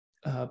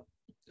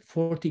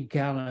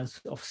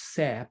 gallons of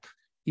sap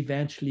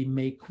eventually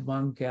make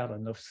 1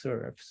 gallon of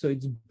syrup. So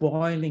it's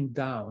boiling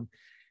down.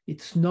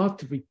 It's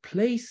not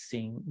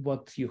replacing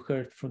what you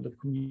heard from the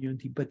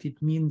community, but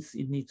it means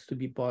it needs to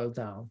be boiled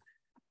down.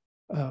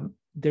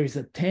 There is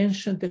a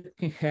tension that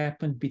can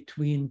happen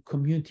between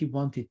community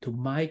wanting to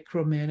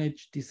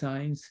micromanage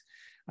designs.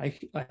 I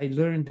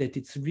learned that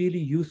it's really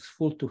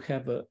useful to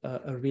have a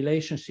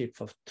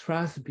relationship of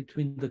trust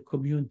between the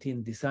community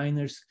and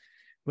designers,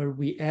 where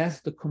we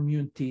ask the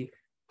community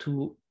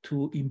to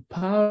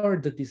empower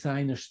the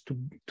designers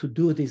to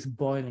do this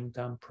boiling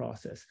down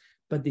process.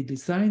 But the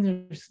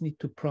designers need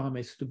to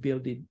promise to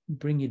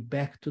bring it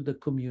back to the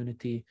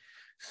community,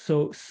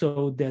 so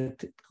that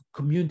the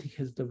community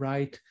has the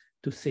right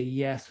to say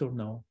yes or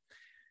no.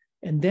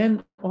 And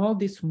then all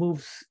this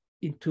moves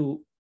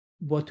into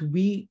what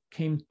we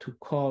came to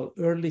call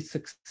early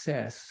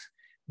success,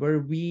 where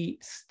we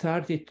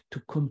started to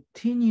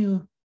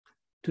continue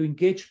to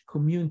engage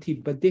community,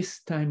 but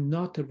this time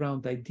not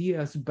around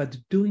ideas, but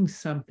doing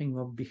something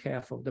on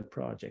behalf of the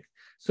project.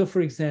 So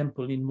for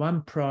example, in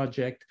one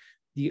project,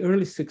 the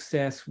early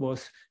success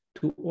was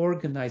to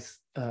organize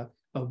a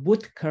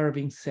wood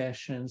carving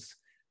sessions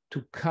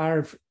to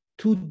carve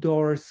 2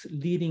 doors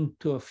leading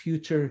to a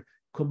future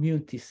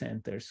community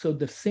center. So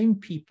the same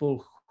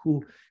people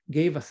who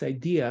gave us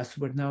ideas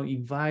were now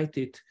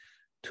invited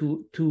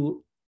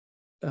to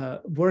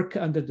work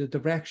under the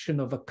direction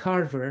of a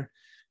carver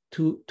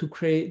to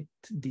create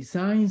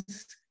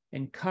designs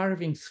and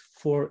carvings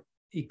for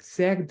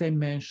exact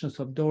dimensions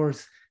of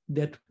doors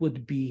that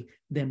would be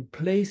then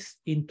placed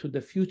into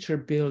the future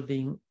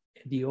building,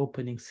 the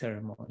opening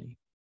ceremony.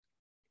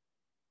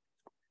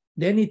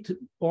 Then it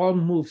all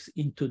moves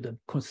into the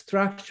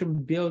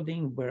construction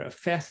building where a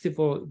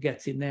festival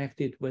gets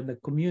enacted, when the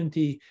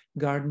community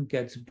garden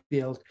gets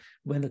built,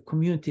 when the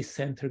community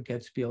center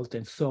gets built,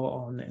 and so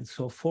on and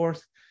so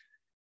forth.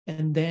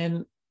 And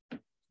then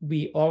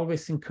we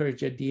always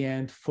encourage at the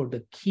end for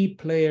the key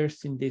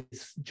players in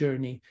this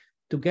journey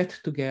to get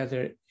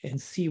together and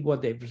see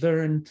what they've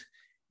learned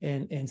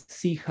and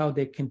see how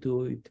they can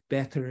do it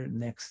better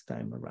next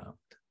time around.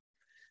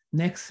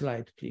 Next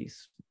slide,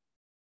 please.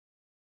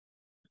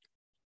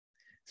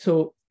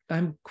 So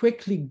I'm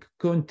quickly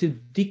going to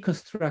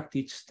deconstruct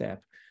each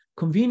step.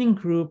 Convening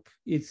group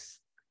is,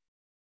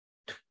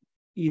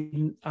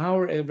 in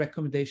our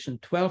recommendation,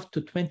 12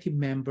 to 20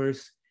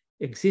 members,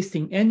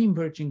 existing and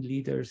emerging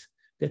leaders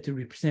that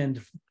represent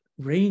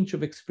range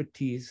of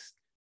expertise,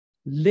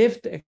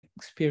 lived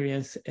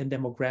experience, and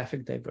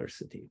demographic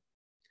diversity.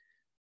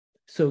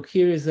 So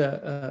here is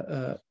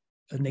an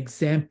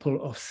example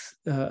of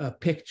a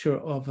picture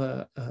of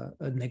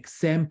an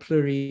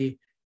exemplary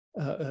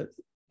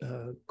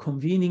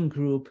convening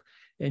group,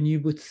 and you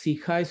would see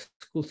high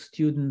school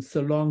students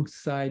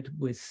alongside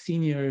with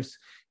seniors,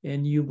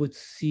 and you would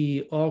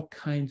see all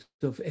kinds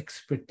of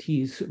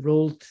expertise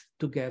rolled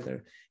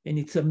together. And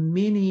it's a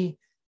mini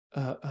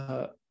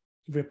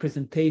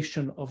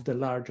representation of the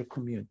larger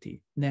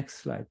community. Next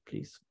slide,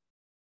 please.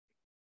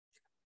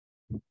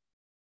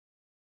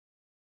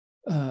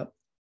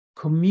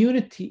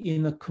 Community,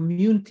 in a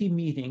community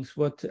meetings,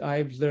 what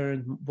I've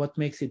learned, what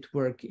makes it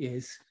work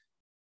is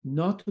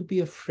not to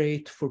be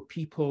afraid for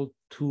people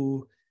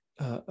to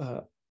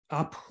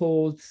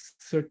uphold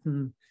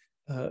certain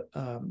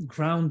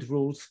ground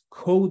rules,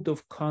 code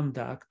of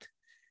conduct,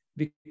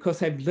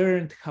 because I've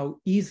learned how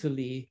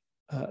easily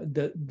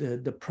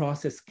the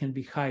process can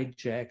be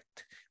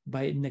hijacked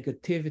by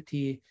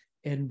negativity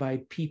and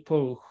by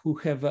people who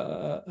have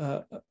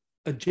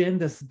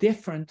agendas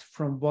different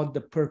from what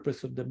the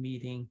purpose of the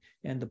meeting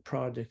and the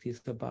project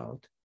is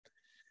about.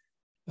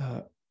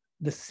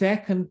 The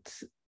second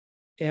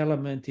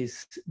element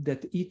is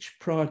that each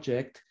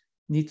project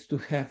needs to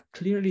have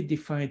clearly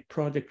defined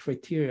project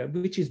criteria,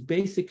 which is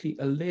basically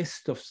a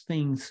list of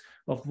things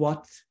of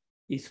what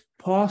is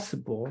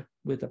possible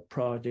with a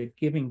project,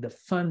 giving the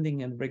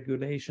funding and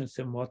regulations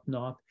and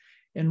whatnot,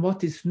 and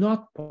what is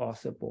not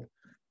possible,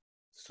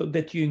 so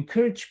that you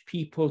encourage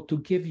people to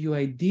give you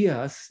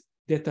ideas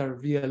that are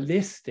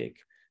realistic,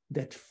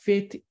 that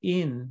fit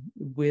in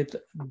with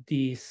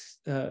these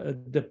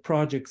the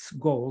project's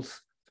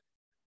goals.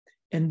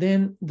 And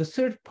then the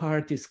third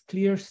part is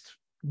clear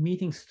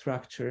meeting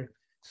structure,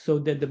 so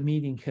that the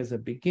meeting has a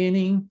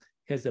beginning,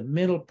 has a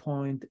middle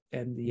point,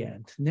 and the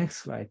end. Next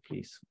slide,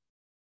 please.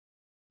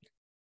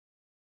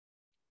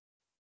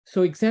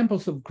 So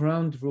examples of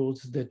ground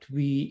rules that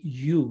we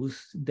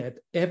use that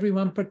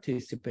everyone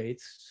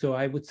participates. So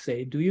I would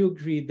say, do you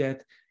agree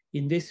that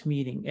in this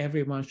meeting,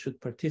 everyone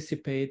should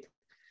participate,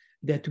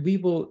 that we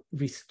will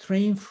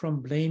refrain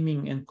from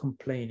blaming and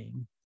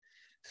complaining?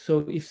 So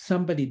if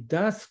somebody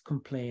does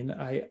complain,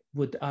 I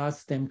would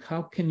ask them,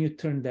 how can you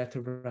turn that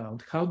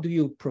around? How do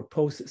you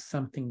propose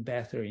something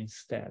better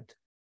instead?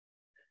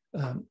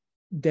 In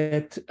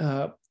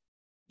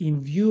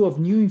view of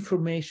new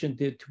information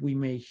that we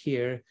may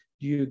hear,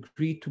 do you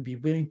agree to be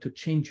willing to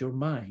change your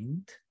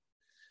mind?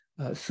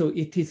 So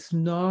it is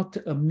not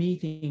a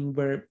meeting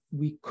where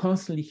we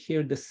constantly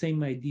hear the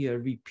same idea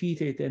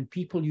repeated and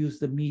people use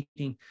the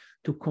meeting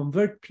to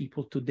convert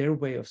people to their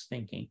way of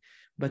thinking,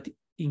 but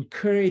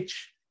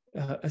encourage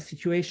a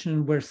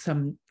situation where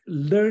some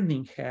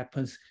learning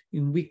happens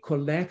and we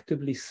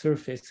collectively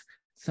surface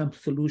some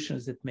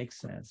solutions that make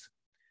sense.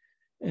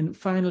 And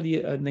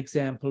finally, an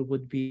example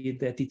would be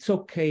that it's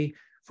okay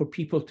for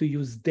people to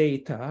use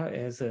data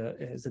as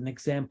an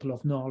example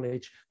of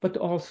knowledge, but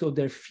also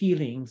their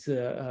feelings.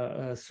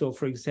 So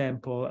for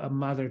example, a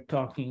mother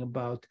talking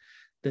about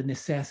the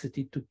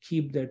necessity to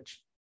keep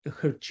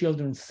her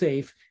children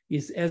safe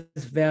is as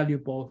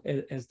valuable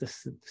as the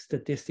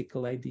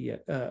statistical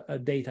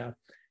data.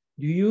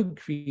 Do you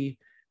agree,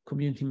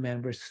 community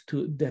members,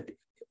 that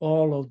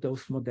all of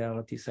those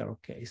modalities are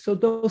okay? So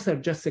those are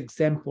just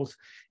examples,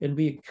 and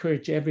we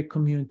encourage every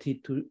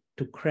community to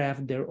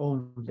craft their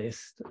own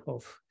list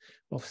of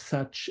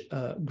such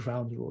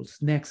ground rules.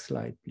 Next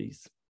slide,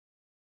 please.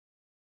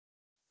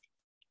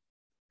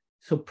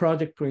 So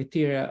project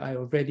criteria, I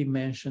already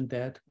mentioned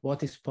that,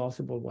 what is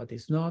possible, what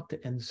is not.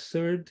 And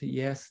third,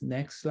 yes,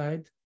 next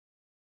slide.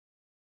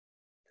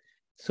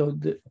 So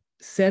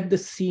set the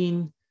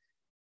scene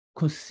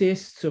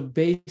consists of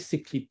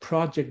basically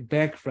project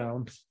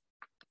background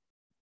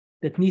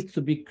that needs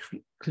to be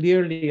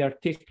clearly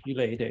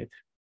articulated.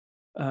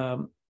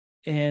 So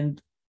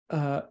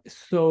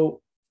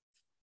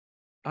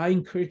I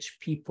encourage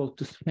people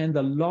to spend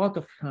a lot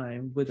of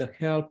time with the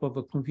help of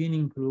a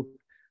convening group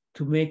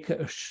to make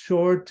a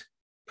short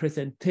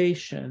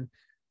presentation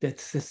that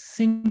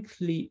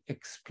succinctly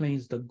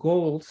explains the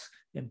goals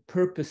and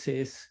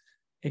purposes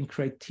and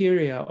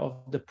criteria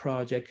of the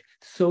project,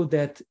 so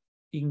that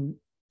in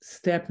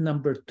step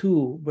number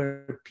 2,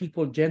 where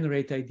people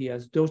generate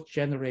ideas, those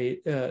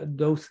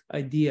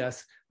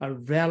ideas are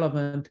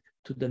relevant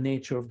to the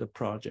nature of the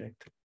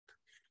project.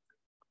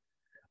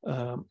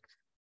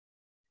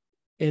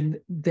 And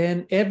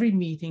then every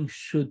meeting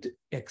should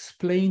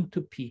explain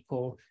to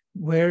people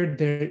where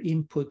their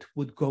input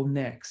would go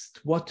next,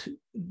 what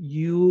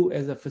you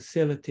as a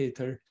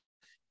facilitator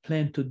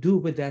plan to do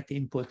with that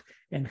input,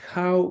 and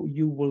how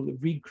you will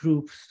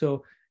regroup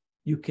so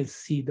you can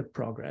see the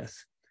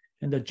progress.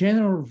 And the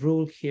general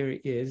rule here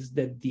is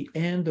that the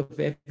end of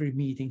every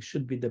meeting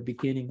should be the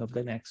beginning of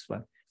the next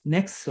one.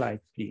 Next slide,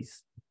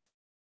 please.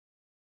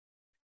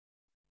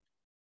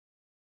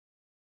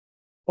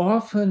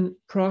 Often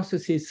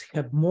processes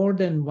have more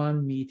than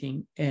one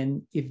meeting,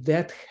 and if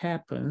that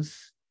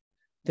happens,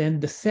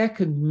 then the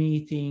second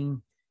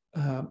meeting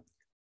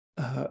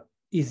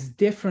is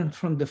different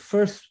from the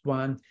first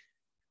one,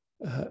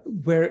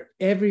 where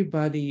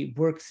everybody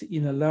works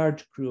in a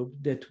large group,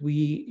 that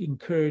we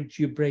encourage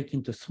you break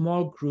into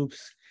small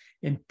groups,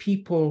 and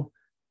people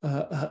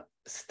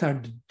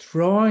start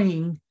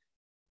drawing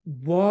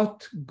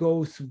what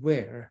goes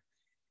where.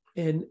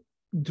 And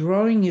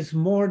drawing is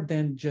more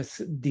than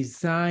just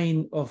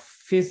design of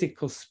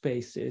physical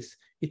spaces.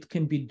 It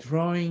can be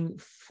drawing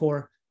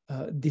for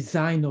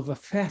design of a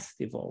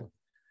festival.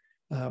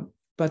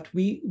 But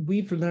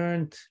we've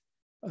learned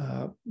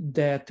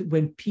that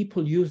when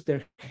people use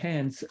their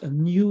hands,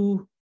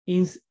 new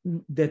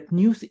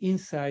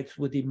insights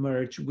would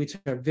emerge, which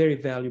are very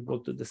valuable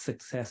to the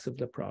success of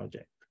the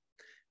project.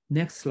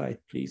 Next slide,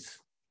 please.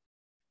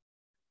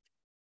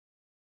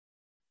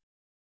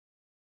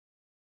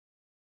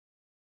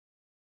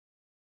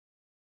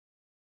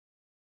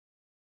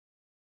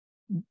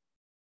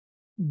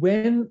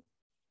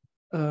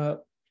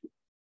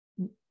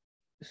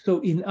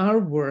 So in our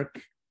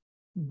work,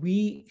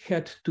 we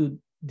had to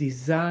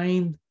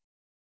design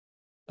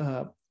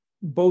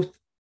both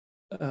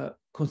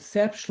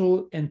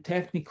conceptual and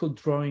technical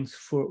drawings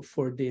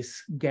for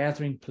these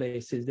gathering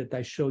places that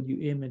I showed you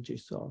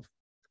images of.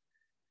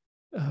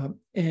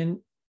 And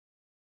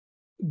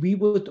we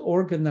would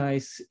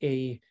organize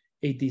a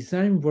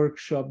design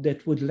workshop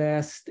that would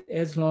last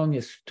as long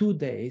as 2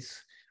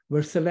 days,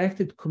 where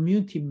selected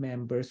community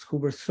members who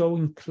were so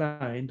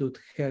inclined, who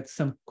had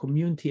some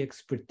community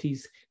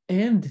expertise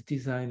and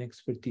design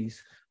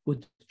expertise,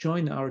 would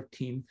join our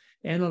team,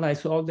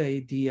 analyze all the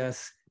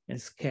ideas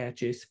and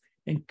sketches,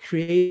 and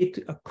create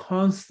a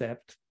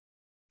concept,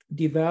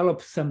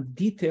 develop some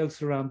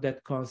details around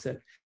that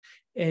concept,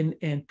 and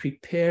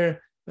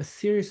prepare a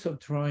series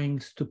of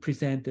drawings to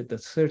present at the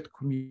third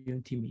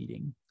community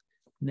meeting.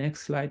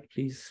 Next slide,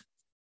 please.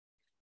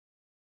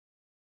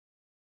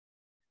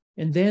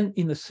 And then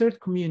in the third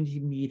community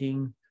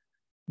meeting,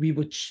 we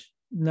would,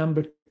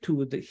 number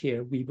 2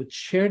 here, we would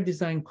share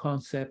design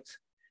concepts,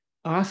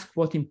 ask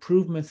what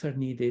improvements are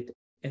needed,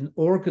 and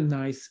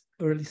organize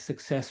early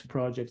success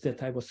projects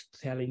that I was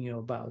telling you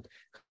about,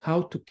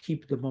 how to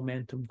keep the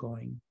momentum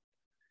going.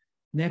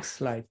 Next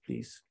slide,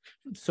 please.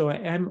 So I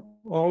am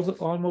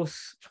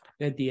almost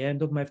at the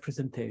end of my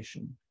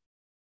presentation.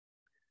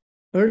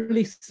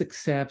 Early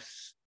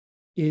success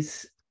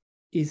is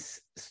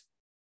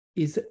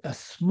a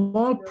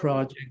small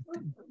project.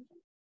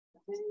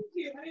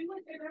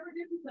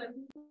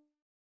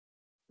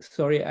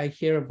 Sorry, I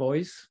hear a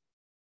voice.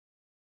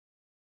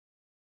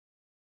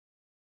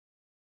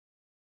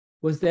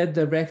 Was that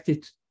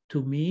directed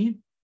to me?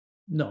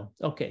 No,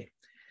 okay.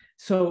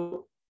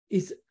 So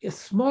it's a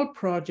small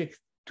project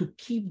to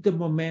keep the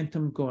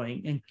momentum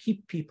going and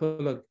keep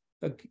people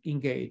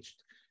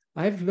engaged.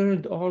 I've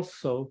learned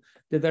also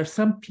that there are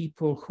some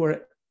people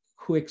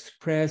who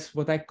express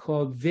what I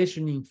call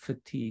visioning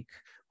fatigue,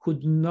 who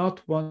do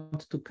not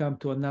want to come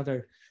to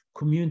another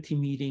community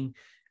meeting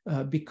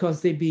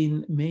because they've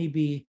been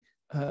maybe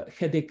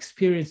had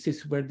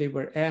experiences where they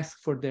were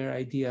asked for their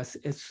ideas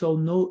and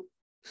so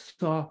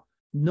saw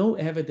no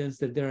evidence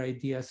that their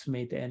ideas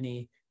made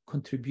any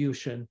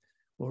contribution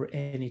or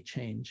any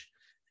change.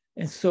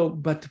 And so,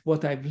 but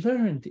what I've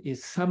learned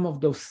is some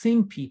of those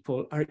same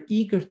people are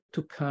eager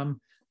to come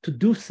to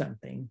do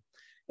something.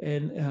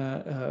 And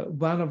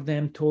one of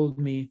them told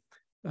me,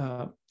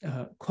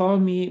 call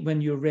me when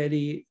you're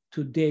ready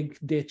to dig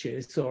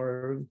ditches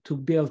or to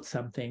build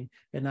something,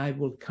 and I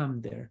will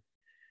come there.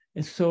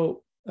 And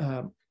so,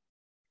 can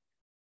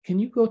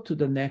you go to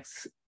the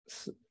next?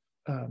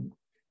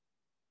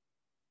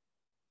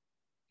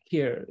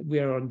 Here, we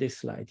are on this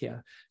slide, yeah.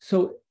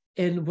 So,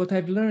 and what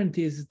I've learned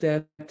is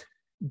that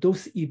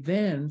those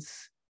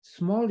events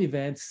small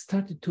events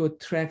started to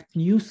attract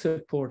new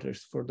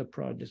supporters for the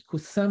project, who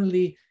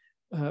suddenly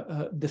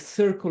the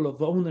circle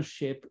of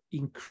ownership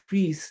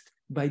increased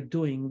by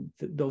doing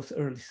those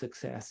early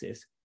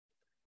successes.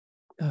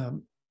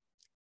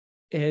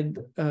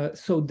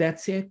 So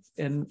that's it.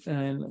 And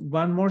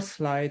one more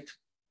slide.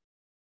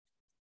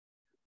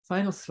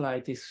 Final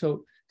slide is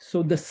so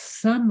the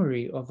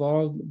summary of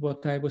all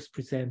what I was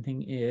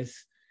presenting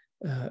is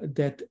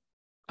that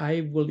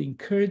I will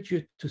encourage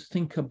you to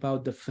think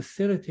about the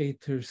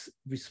facilitators'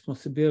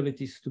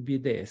 responsibilities to be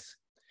this,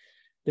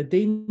 that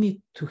they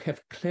need to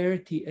have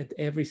clarity at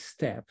every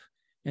step,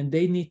 and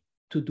they need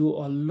to do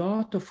a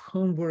lot of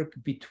homework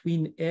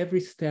between every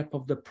step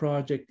of the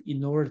project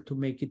in order to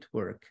make it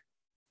work.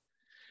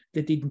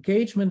 That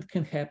engagement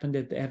can happen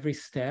at every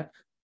step,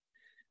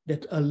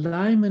 that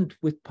alignment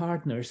with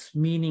partners,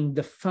 meaning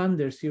the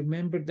funders, you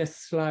remember the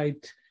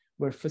slide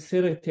where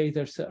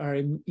facilitators are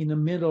in the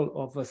middle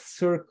of a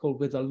circle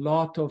with a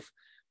lot of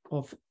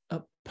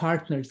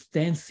partners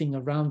dancing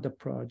around the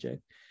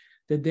project,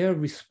 that they're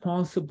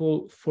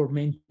responsible for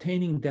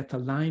maintaining that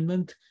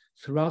alignment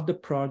throughout the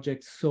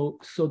project, so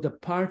the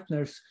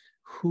partners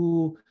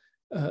who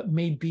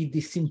may be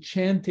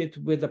disenchanted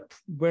with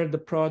where the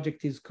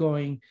project is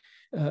going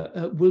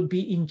will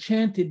be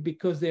enchanted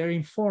because they are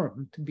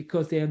informed,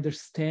 because they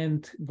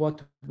understand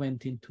what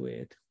went into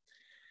it.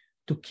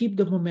 To keep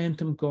the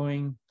momentum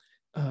going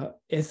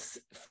as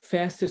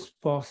fast as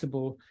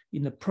possible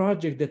in a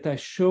project that I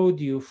showed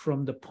you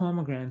from the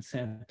Pomegranate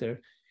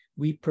Center,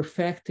 we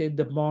perfected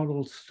the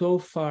model so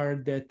far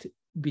that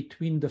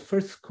between the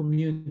first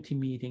community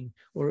meeting,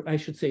 or I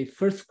should say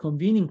first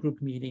convening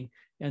group meeting,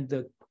 and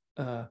the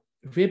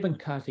ribbon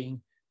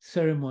cutting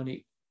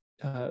ceremony,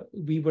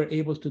 we were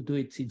able to do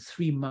it in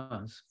 3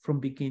 months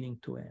from beginning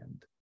to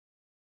end.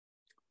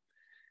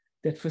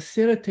 That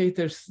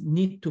facilitators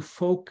need to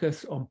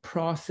focus on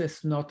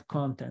process, not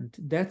content.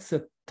 That's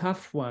a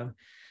tough one,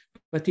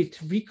 but it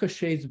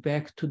ricochets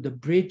back to the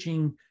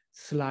bridging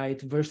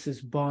slide versus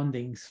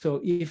bonding.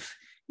 So if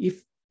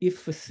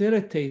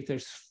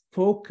facilitators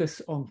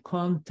focus on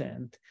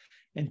content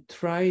and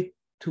try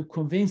to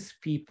convince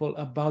people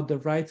about the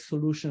right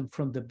solution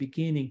from the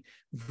beginning,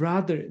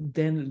 rather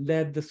than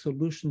let the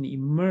solution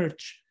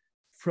emerge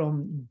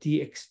from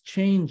the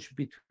exchange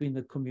between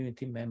the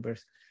community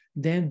members,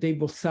 then they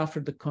will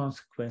suffer the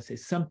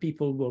consequences. Some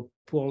people will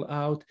pull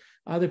out,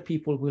 other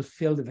people will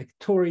feel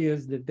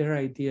victorious that their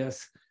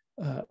ideas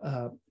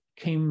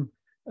came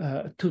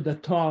to the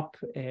top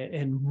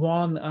and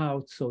won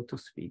out, so to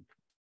speak.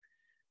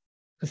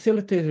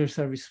 Facilitators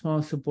are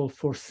responsible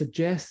for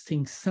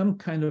suggesting some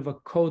kind of a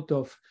code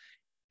of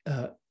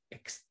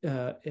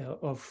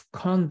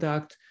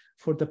conduct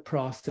for the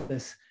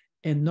process,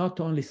 and not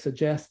only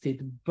suggest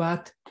it,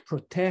 but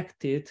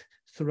protect it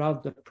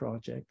throughout the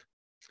project.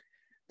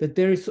 That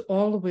there is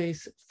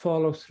always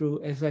follow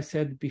through, as I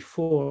said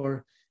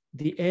before,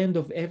 the end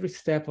of every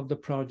step of the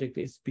project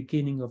is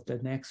beginning of the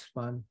next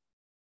one.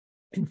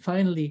 And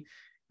finally,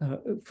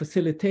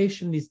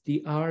 facilitation is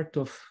the art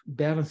of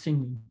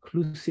balancing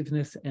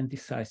inclusiveness and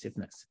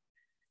decisiveness.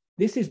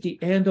 This is the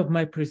end of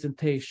my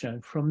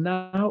presentation. From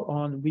now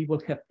on, we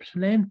will have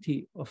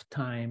plenty of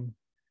time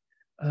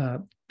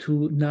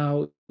to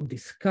now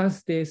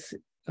discuss this,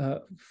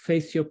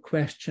 face your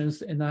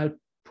questions, and I'll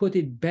put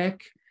it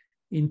back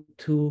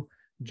into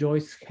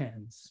Joyce's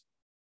hands.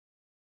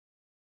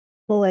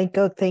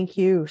 Milenko, thank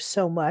you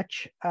so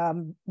much.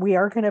 We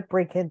are going to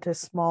break into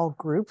small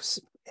groups,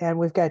 and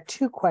we've got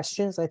 2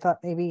 questions. I thought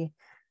maybe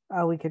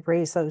we could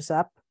raise those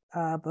up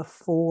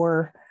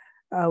before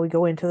we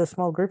go into the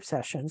small group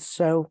sessions.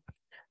 So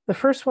the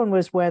first one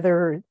was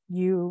whether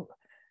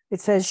it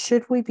says,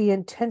 should we be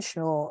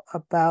intentional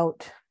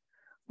about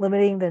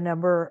limiting the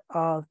number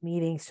of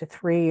meetings to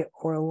 3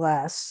 or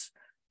less,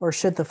 or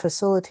should the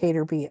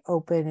facilitator be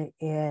open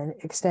in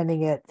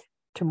extending it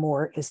to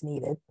more as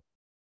needed?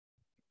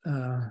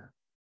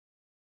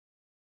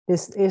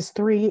 Is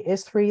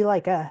three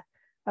like a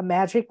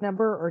magic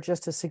number or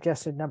just a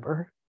suggested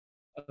number?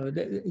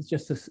 It's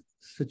just a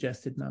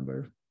suggested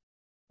number.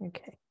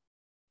 Okay.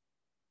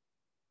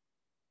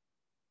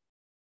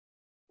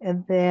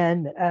 And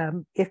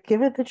then if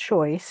given the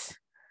choice,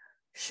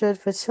 should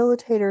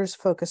facilitators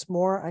focus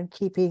more on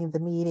keeping the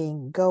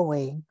meeting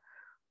going,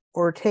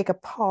 or take a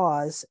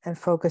pause and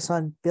focus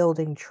on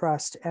building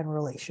trust and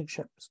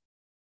relationships?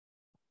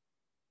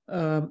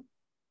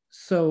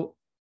 So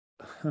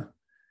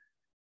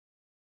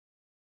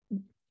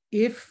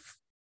if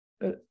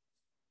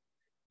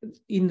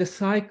in the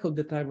cycle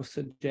that I was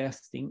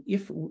suggesting,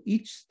 if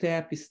each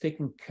step is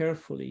taken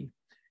carefully,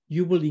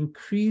 you will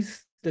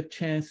increase the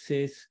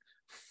chances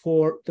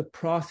for the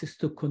process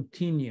to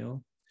continue.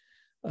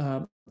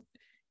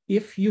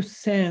 If you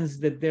sense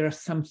that there are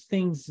some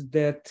things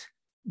that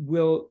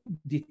will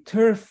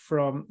deter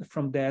from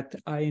that,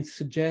 I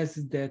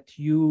suggest that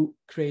you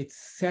create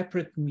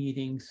separate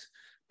meetings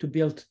to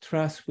build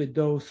trust with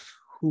those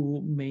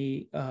who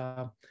may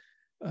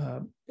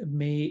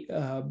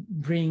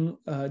bring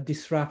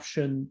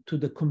disruption to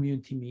the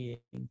community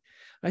meeting.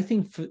 I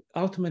think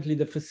ultimately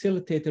the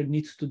facilitator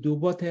needs to do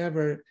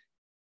whatever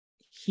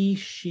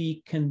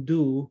she can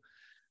do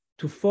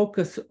to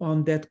focus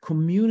on that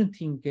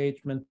community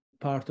engagement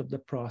part of the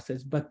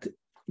process, but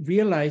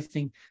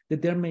realizing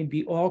that there may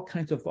be all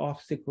kinds of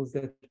obstacles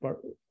that are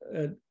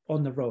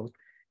on the road.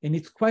 And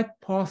it's quite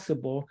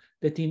possible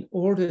that in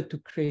order to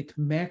create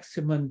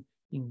maximum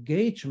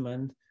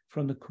engagement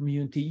from the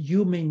community,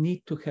 you may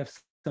need to have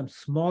some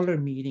smaller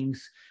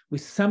meetings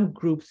with some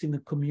groups in the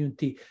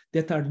community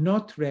that are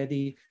not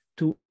ready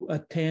to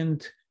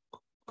attend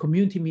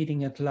community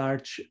meeting at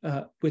large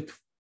with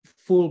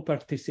full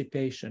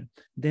participation.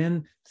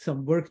 Then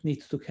some work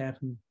needs to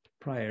happen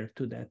prior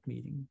to that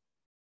meeting.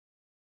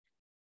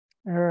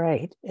 All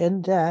right.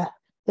 And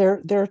there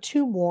are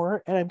two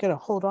more, and I'm going to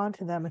hold on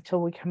to them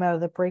until we come out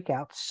of the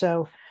breakout.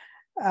 So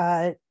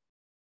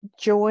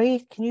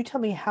Joy, can you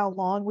tell me how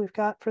long we've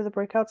got for the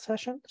breakout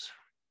sessions?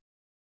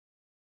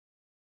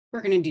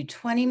 We're going to do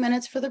 20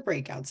 minutes for the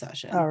breakout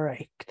session. All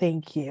right.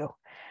 Thank you.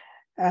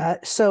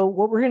 So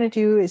what we're going to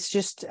do is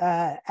just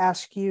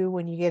ask you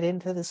when you get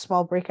into the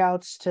small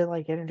breakouts to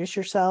like introduce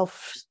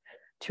yourself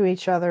to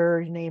each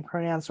other, your name,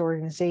 pronouns,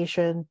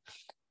 organization.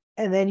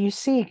 And then you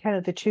see kind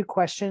of the two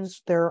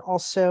questions. They're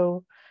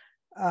also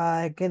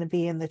going to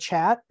be in the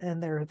chat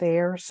and they're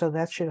there. So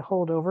that should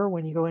hold over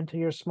when you go into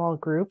your small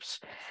groups.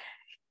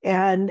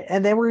 And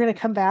then we're going to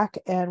come back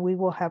and we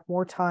will have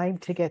more time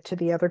to get to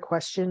the other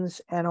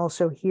questions and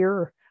also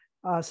hear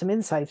some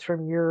insights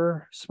from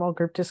your small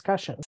group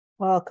discussions.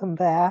 Welcome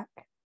back.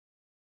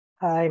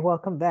 Hi,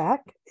 welcome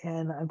back.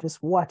 And I'm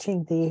just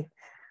watching the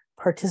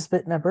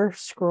participant number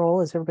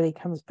scroll as everybody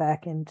comes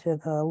back into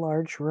the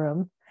large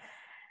room.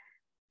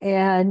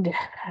 And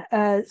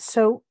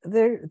so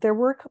there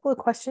were a couple of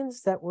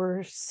questions that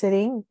were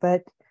sitting,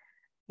 but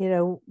you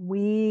know,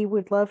 we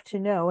would love to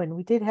know, and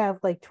we did have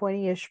like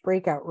 20-ish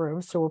breakout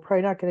rooms, so we're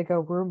probably not going to go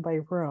room by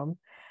room.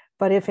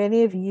 But if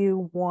any of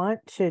you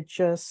want to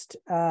just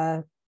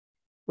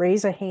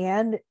raise a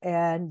hand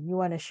and you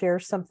want to share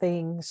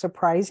something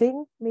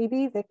surprising,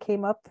 maybe that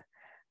came up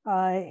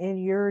in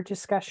your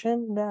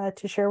discussion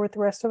to share with the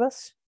rest of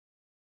us.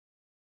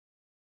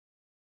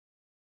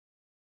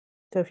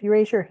 So if you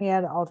raise your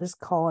hand, I'll just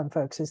call on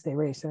folks as they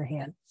raise their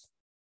hand.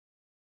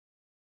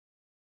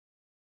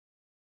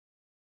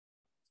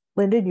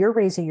 Lyndon, you're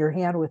raising your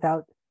hand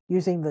without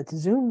using the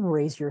Zoom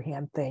raise your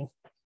hand thing.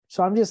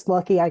 So I'm just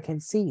lucky I can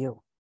see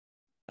you.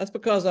 That's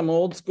because I'm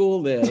old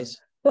school, Liz.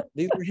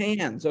 These are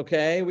hands,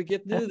 okay? We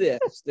get to do this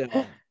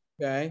still,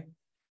 okay?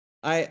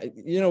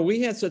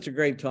 We had such a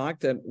great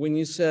talk that when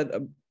you said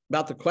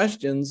about the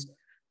questions,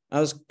 I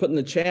was putting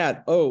in the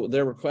chat, oh,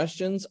 there were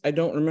questions. I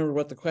don't remember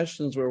what the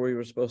questions were we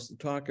were supposed to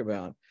talk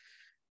about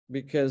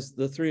because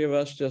the three of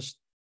us just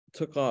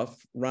took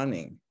off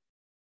running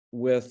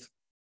with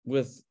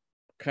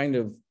kind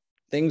of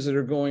things that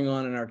are going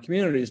on in our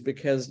communities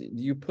because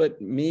you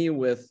put me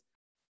with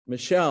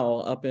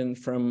Michelle up in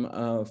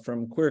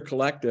from Queer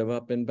Collective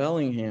up in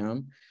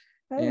Bellingham,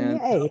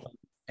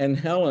 and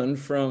Helen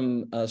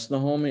from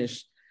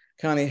Snohomish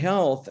County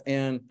Health,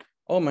 and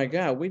oh my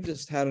God, we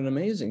just had an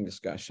amazing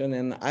discussion,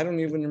 and I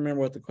don't even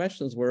remember what the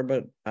questions were,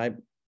 but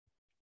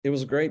it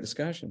was a great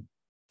discussion.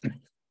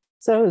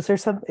 So is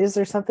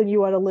there something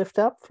you want to lift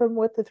up from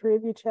what the three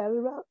of you chatted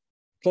about?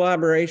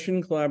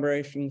 Collaboration,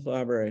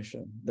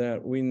 that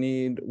we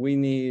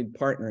need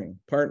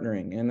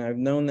partnering. And I've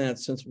known that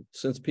since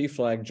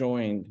PFLAG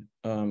joined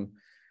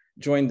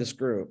this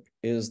group,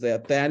 is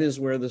that is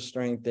where the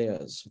strength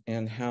is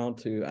and how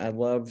to, I've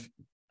loved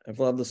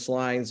the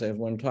slides. I've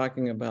been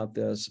talking about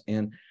this.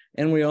 And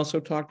we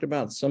also talked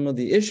about some of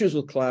the issues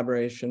with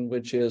collaboration,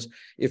 which is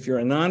if you're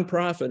a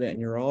nonprofit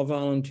and you're all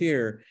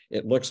volunteer,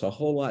 it looks a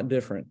whole lot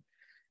different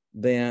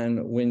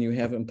than when you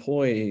have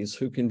employees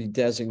who can be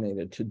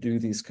designated to do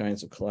these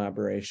kinds of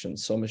collaborations.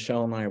 So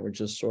Michelle and I were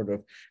just sort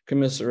of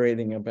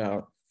commiserating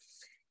about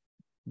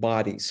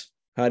bodies.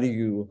 How do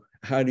you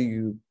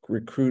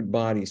recruit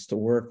bodies to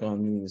work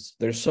on these?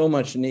 There's so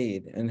much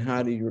need, and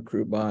how do you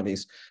recruit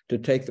bodies to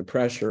take the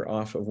pressure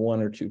off of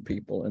one or two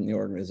people in the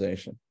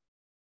organization?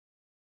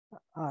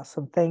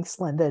 Awesome. Thanks,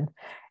 Lyndon.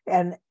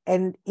 And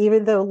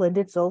even though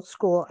Lyndon's old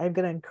school, I'm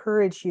going to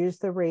encourage use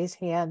the raise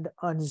hand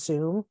on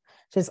Zoom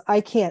since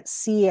I can't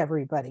see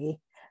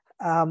everybody.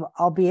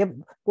 I'll be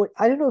able,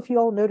 I don't know if you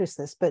all noticed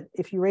this, but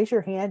if you raise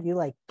your hand, you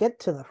like get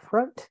to the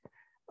front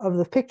of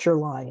the picture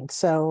line.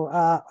 So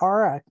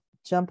Ara,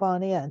 jump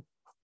on in.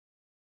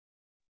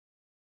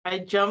 I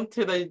jumped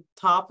to the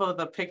top of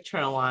the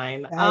picture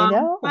line. I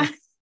know.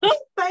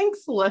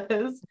 Thanks,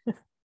 Liz.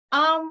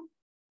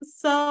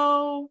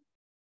 So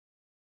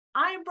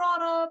I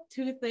brought up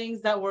two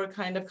things that were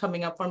kind of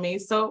coming up for me.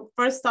 So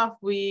first off,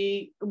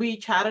 we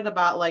chatted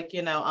about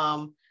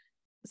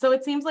so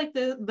it seems like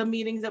the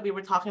meetings that we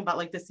were talking about,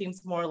 like this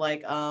seems more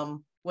like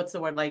what's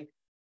the word, like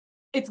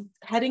it's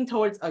heading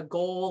towards a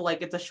goal,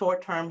 like it's a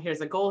short term,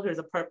 here's a goal, here's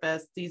a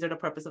purpose, these are the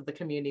purpose of the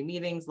community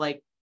meetings,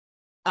 like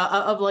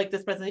like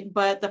this presentation,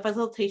 but the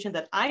facilitation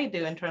that I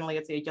do internally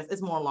at CHS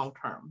is more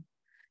long-term.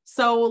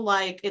 So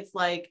like, it's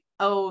like,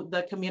 oh,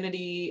 the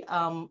community.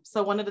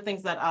 So one of the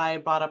things that I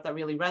brought up that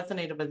really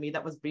resonated with me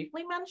that was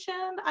briefly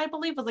mentioned, I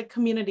believe, was like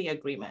community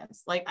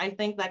agreements. Like, I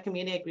think that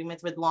community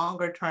agreements with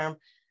longer term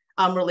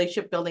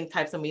relationship building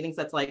types of meetings,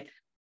 that's like,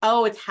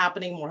 oh, it's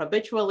happening more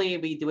habitually.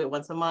 We do it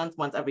once a month,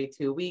 once every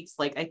 2 weeks.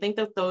 Like, I think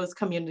that those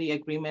community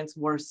agreements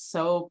were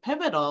so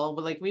pivotal.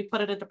 Like, we put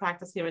it into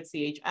practice here at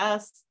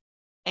CHS.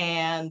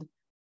 And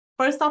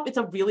first off, it's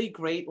a really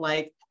great,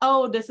 like,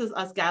 oh, this is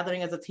us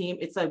gathering as a team.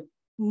 It's a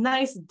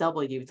nice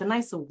W. It's a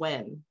nice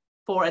win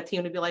for a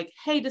team to be like,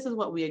 hey, this is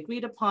what we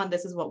agreed upon.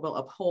 This is what we'll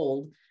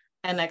uphold,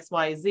 and X,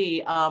 Y,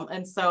 Z.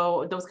 And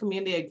so those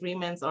community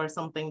agreements are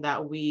something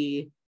that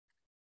we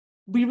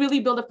really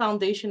build a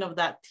foundation of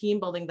that team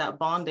building, that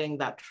bonding,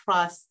 that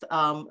trust,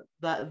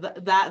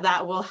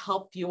 that will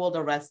help fuel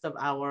the rest of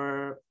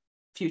our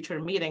future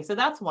meetings. So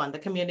that's one, the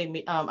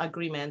community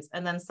agreements.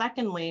 And then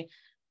secondly,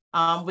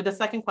 with the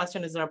second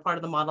question, is there a part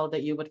of the model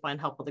that you would find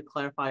helpful to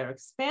clarify or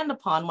expand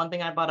upon? One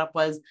thing I brought up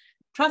was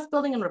trust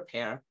building and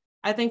repair.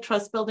 I think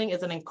trust building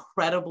is an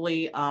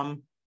incredibly,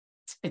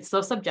 it's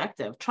so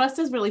subjective. Trust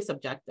is really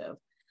subjective.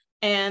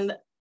 And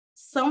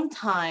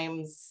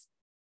sometimes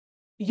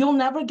you'll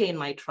never gain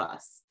my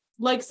trust.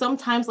 Like,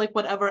 sometimes, like,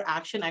 whatever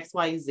action X,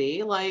 Y,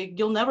 Z, like,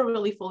 you'll never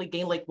really fully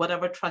gain like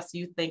whatever trust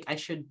you think I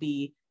should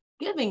be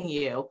giving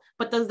you.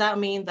 But does that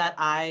mean that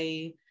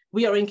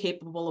we are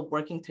incapable of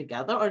working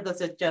together? Or does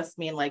it just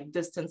mean like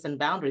distance and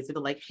boundaries?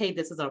 It'll be like, hey,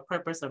 this is our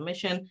purpose or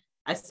mission.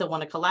 I still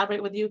want to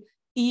collaborate with you,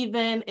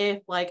 even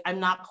if like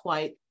I'm not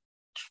quite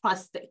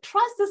trusting.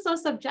 Trust is so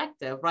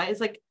subjective, right? It's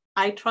like,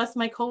 I trust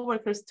my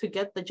coworkers to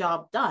get the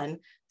job done,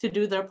 to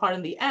do their part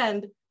in the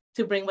end,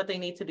 to bring what they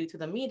need to do to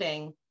the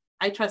meeting.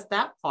 I trust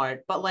that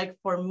part. But like,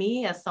 for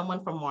me, as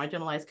someone from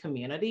marginalized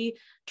community,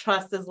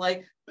 trust is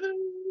like,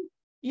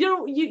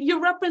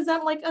 you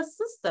represent like a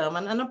system,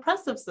 an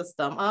oppressive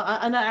system,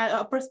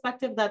 a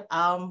perspective that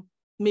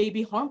may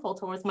be harmful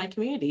towards my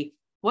community.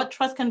 What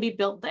trust can be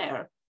built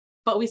there?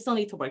 But we still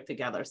need to work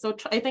together. So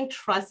I think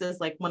trust is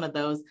like one of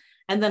those,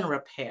 and then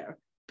repair,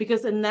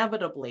 because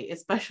inevitably,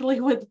 especially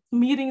with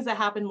meetings that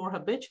happen more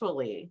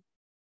habitually,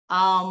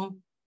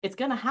 it's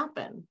gonna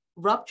happen.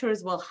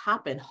 Ruptures will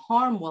happen,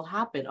 harm will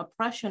happen,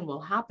 oppression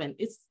will happen.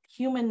 It's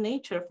human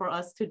nature for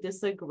us to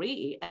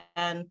disagree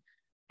and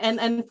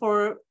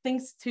for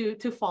things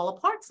to fall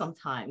apart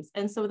sometimes.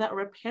 And so that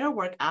repair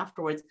work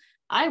afterwards,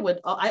 I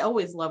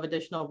always love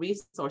additional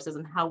resources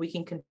and how we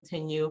can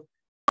continue.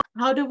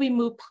 How do we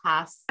move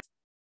past?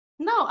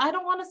 No, I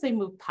don't want to say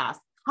move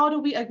past. How do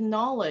we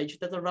acknowledge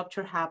that the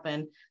rupture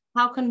happened?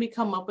 How can we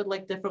come up with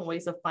like different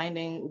ways of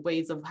finding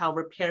ways of how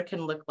repair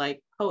can look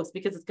like post?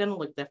 Because it's going to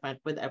look different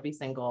with every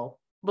single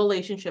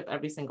relationship,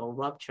 every single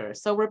rupture.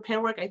 So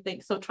repair work, I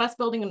think, so trust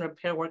building and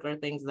repair work are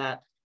things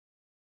that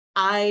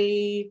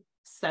I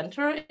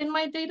center in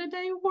my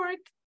day-to-day work.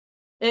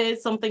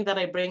 It's something that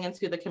I bring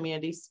into the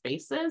community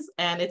spaces,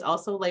 and it's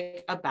also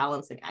like a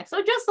balancing act.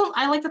 So just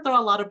I like to throw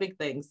a lot of big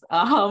things.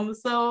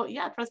 So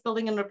yeah, trust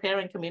building and repair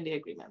and community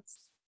agreements.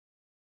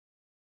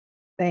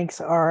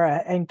 Thanks,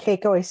 Ara. And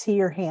Keiko, I see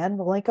your hand.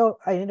 Milenko,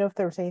 I didn't know if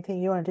there was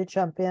anything you wanted to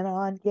jump in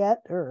on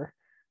yet, or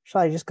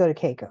shall I just go to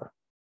Keiko?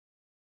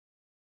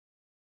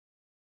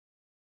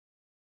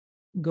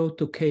 Go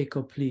to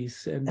Keiko,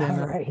 please. And then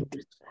all right.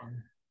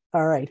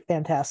 All right,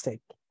 fantastic.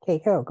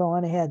 Keiko, go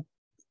on ahead.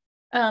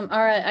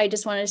 Ara, I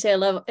just wanted to say I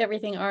love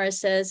everything Ara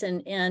says,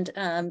 and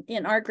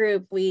in our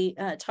group we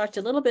talked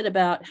a little bit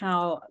about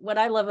how what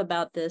I love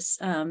about this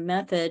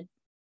method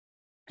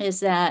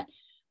is that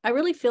I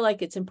really feel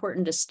like it's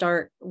important to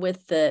start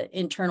with the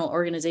internal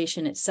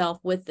organization itself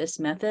with this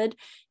method,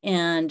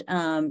 and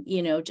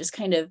just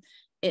kind of,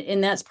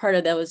 and that's part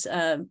of those.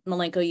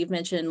 Milenko, you've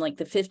mentioned like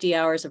the 50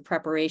 hours of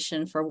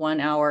preparation for 1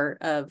 hour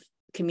of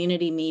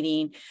community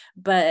meeting,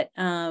 but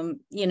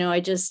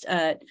I just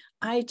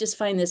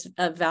find this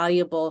a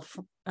valuable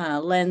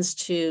lens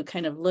to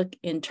kind of look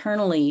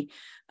internally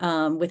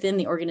within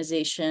the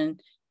organization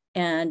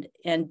and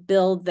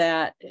build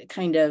that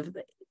kind of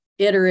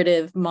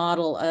iterative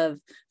model of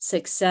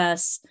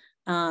success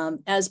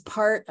as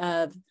part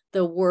of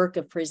the work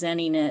of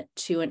presenting it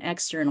to an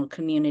external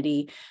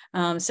community.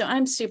 So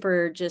I'm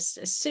just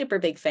a super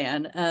big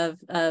fan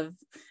of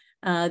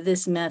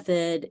this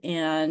method,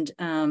 and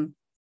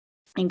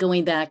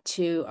going back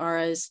to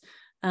Ara's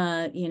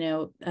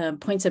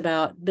points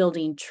about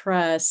building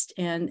trust,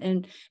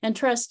 and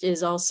trust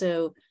is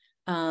also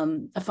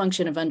a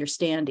function of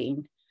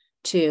understanding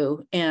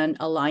too, and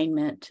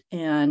alignment.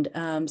 And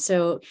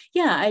so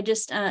yeah,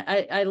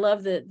 I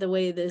love the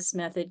way this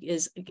method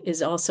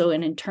is also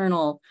an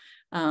internal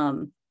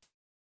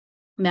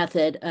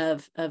method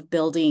of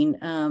building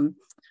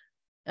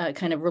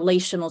kind of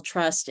relational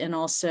trust, and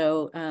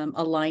also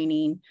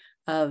aligning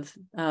of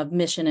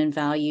mission and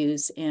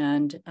values,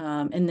 and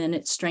then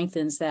it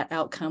strengthens that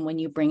outcome when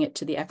you bring it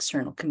to the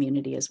external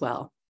community as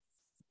well.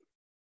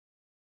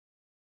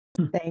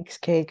 Thanks,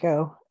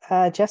 Keiko.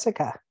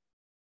 Jessica.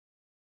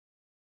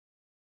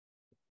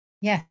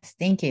 Yes,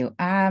 thank you.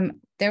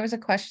 There was a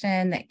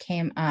question that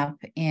came up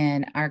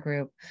in our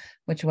group,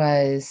 which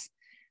was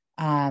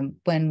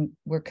when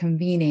we're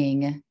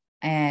convening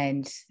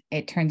and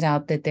it turns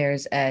out that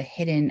there's a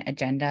hidden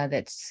agenda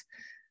that's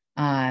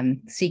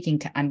seeking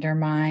to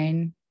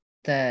undermine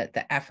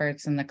the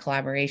efforts and the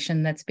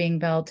collaboration that's being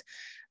built.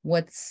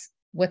 What's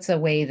a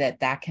way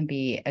that can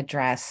be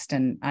addressed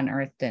and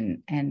unearthed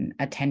and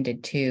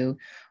attended to,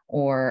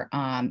 or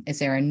is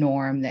there a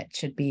norm that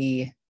should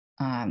be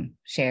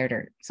shared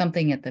or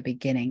something at the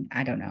beginning?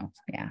 I don't know.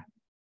 Yeah.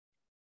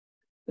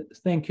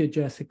 Thank you,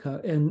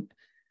 Jessica. And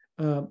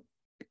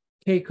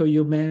Keiko,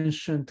 you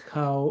mentioned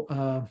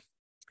how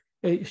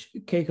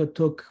Keiko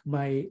took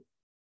my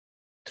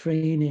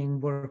training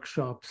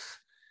workshops,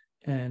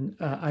 and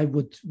I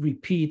would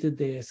repeat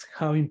this,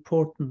 how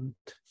important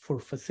for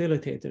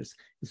facilitators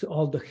is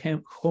all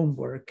the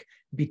homework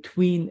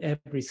between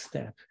every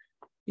step.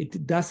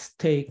 It does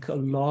take a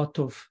lot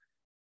of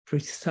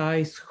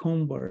precise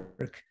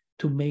homework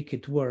to make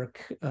it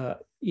work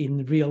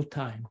in real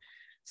time.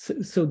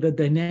 So the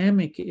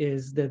dynamic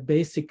is that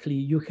basically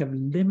you have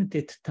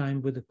limited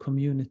time with the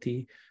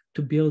community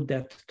to build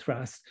that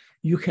trust.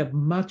 You have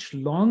much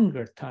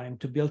longer time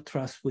to build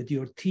trust with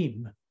your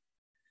team.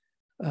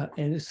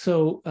 And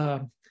so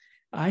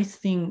I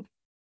think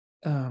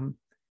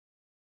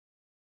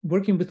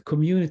working with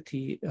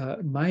community,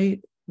 my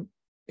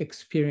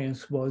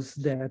experience was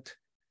that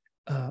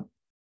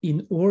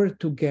in order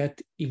to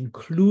get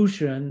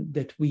inclusion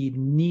that we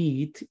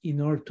need in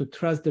order to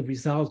trust the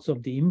results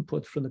of the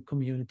input from the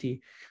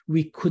community,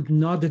 we could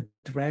not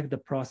drag the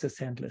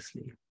process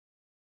endlessly.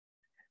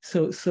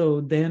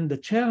 So then the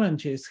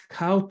challenge is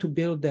how to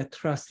build that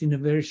trust in a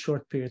very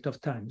short period of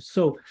time.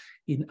 So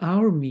in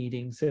our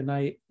meetings, and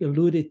I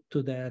alluded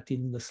to that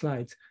in the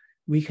slides,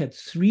 we had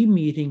 3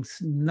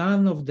 meetings,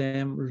 none of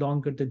them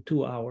longer than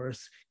 2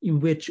 hours, in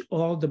which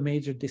all the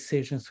major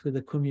decisions with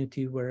the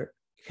community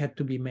had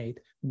to be made.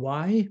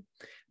 Why?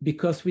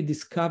 Because we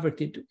discovered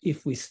that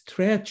if we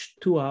stretch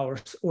 2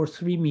 hours or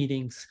 3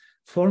 meetings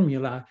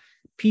formula,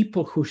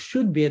 people who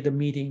should be at the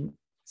meeting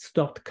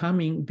stopped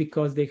coming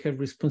because they have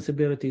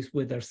responsibilities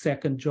with their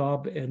second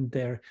job and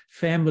their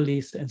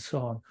families and so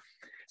on.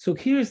 So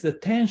here's the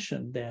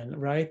tension then,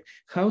 right?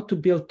 How to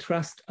build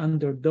trust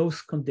under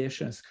those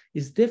conditions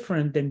is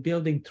different than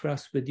building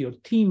trust with your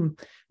team,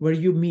 where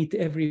you meet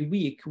every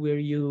week, where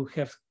you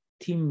have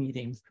team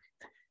meetings.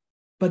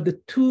 But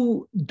the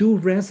two do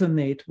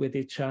resonate with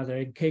each other.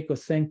 And Keiko,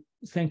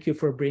 thank you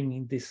for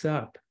bringing this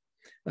up,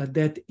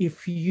 that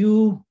if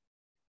you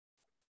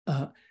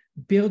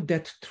build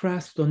that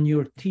trust on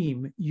your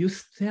team, you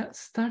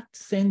start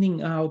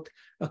sending out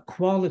a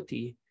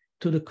quality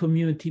to the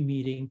community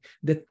meeting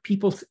that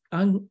people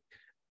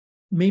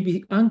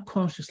maybe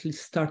unconsciously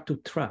start to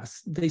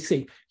trust. They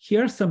say,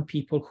 here are some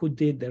people who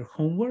did their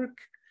homework,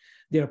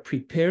 they're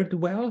prepared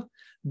well,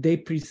 they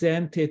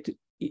presented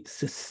it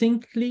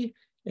succinctly,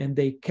 and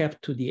they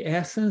kept to the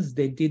essence.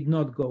 They did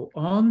not go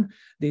on.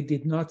 They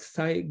did not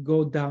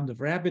go down the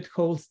rabbit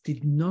holes,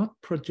 did not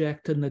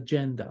project an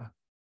agenda.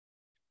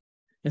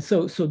 And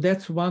so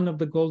that's one of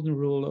the golden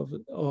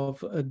rule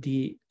of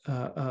the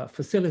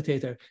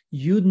facilitator.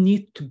 You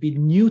need to be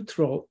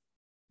neutral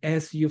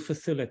as you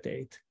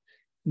facilitate,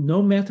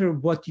 no matter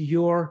what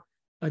your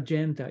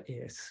agenda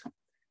is.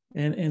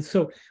 And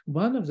so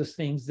one of the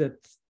things that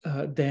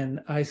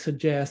then I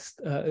suggest,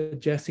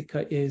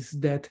 Jessica, is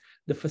that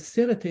the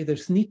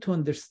facilitators need to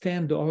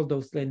understand all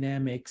those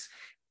dynamics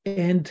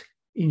and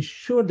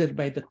ensure that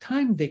by the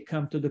time they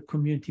come to the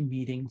community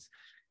meetings,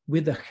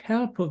 with the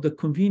help of the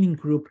convening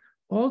group,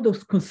 all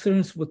those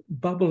concerns would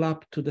bubble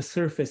up to the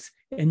surface,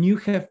 and you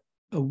have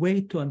a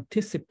way to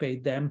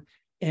anticipate them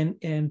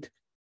and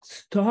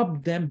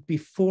stop them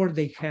before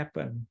they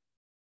happen.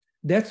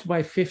 That's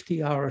why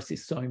 50 hours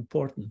is so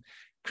important.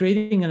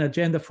 Creating an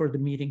agenda for the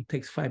meeting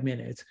takes 5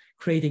 minutes.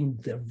 Creating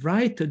the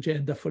right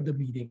agenda for the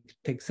meeting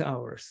takes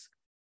hours.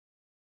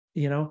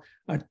 You know,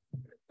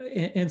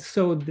 and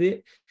so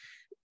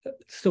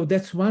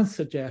that's one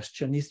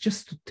suggestion, is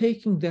just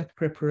taking that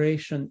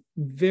preparation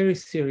very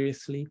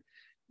seriously,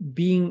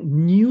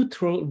 being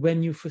neutral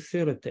when you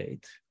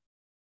facilitate,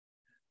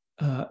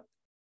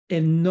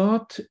 and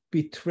not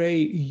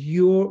betray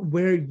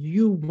where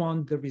you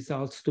want the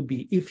results to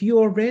be. If you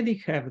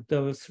already have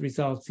those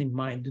results in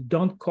mind,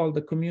 don't call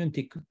the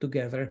community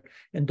together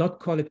and don't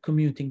call it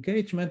community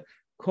engagement,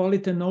 call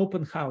it an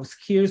open house.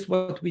 Here's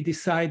what we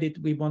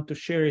decided, we want to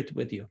share it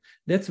with you.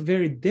 That's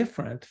very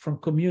different from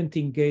community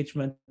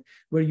engagement,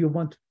 where you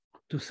want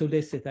to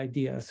solicit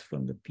ideas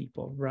from the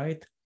people,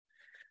 right?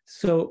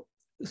 So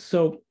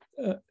those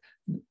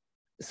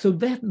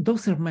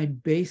are my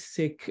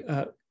basic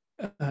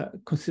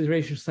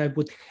considerations I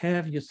would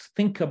have you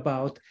think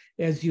about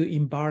as you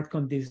embark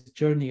on this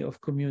journey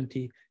of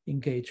community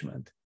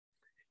engagement.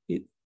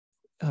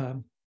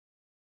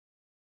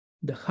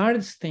 The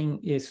hardest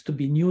thing is to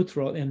be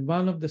neutral, and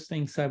one of the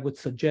things I would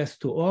suggest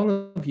to all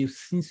of you,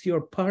 since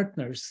you're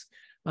partners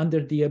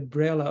under the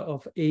umbrella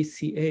of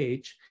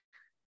ACH,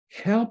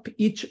 help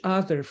each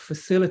other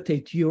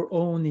facilitate your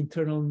own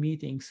internal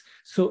meetings.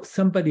 So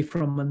somebody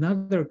from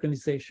another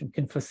organization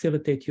can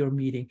facilitate your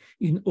meeting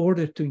in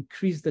order to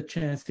increase the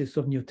chances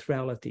of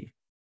neutrality.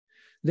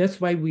 That's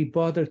why we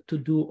bother to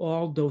do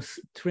all those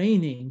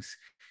trainings,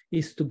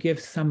 is to give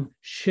some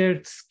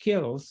shared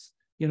skills.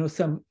 You know,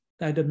 some,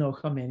 I don't know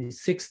how many,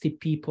 60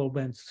 people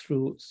went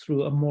through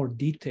a more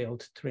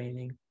detailed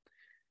training.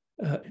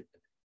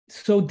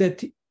 So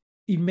that,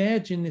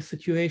 imagine a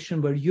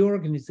situation where your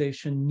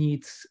organization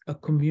needs a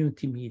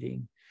community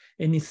meeting.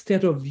 And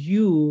instead of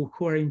you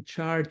who are in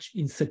charge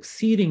in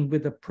succeeding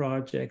with the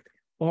project,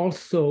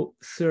 also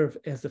serve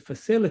as a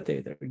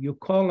facilitator. You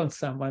call on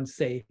someone,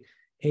 say,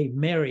 hey,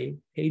 Mary,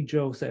 hey,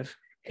 Joseph,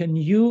 can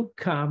you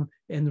come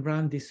and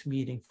run this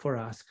meeting for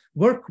us?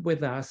 Work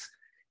with us,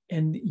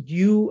 and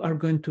you are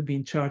going to be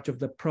in charge of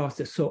the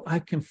process, so I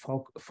can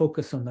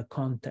focus on the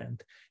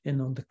content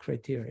and on the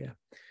criteria.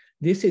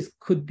 This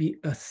could be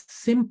a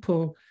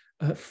simple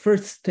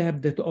first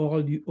step that all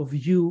of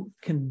you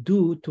can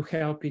do to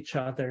help each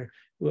other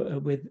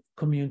with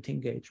community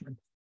engagement.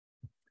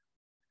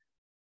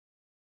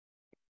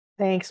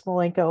 Thanks,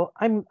 Milenko.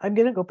 I'm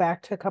going to go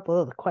back to a couple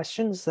of the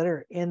questions that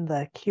are in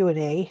the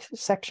Q&A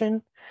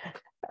section.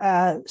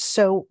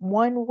 So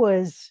one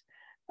was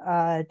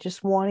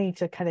just wanting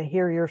to kind of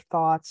hear your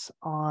thoughts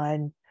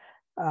on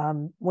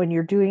when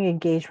you're doing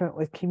engagement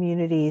with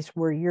communities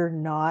where you're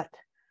not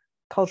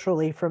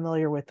culturally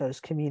familiar with those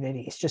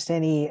communities, just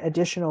any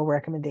additional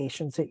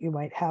recommendations that you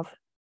might have.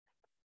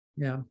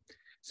 Yeah.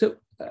 So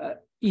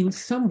in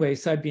some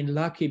ways, I've been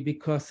lucky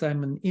because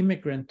I'm an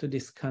immigrant to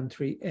this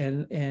country,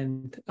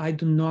 and I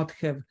do not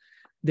have,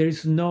 there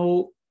is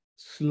no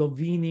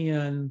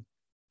Slovenian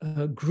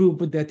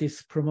group that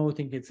is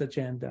promoting its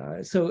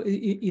agenda. So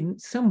in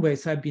some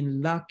ways, I've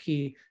been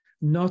lucky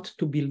not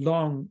to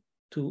belong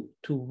to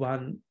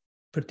one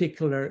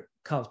particular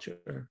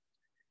culture.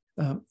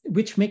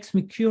 Which makes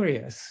me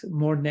curious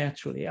more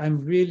naturally.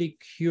 I'm really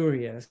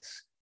curious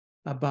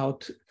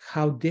about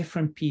how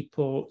different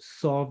people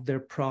solve their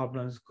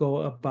problems,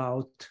 go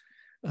about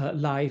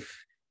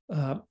life,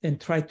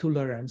 and try to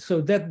learn. So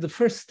that the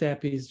first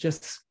step is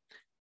just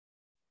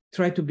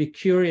try to be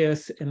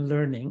curious and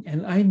learning.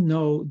 And I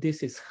know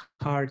this is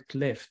hard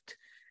lift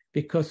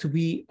because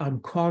we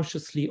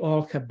unconsciously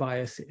all have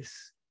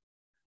biases.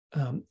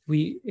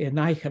 And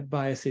I have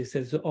biases,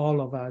 as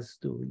all of us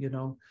do, you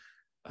know.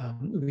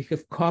 We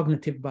have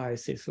cognitive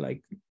biases,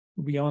 like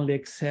we only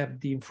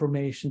accept the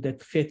information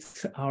that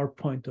fits our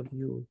point of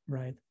view,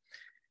 right?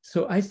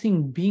 So I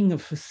think being a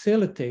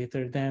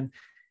facilitator then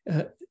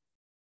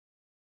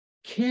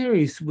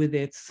carries with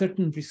it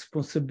certain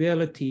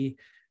responsibility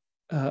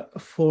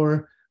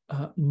for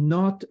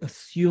not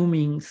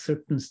assuming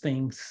certain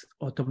things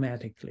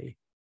automatically,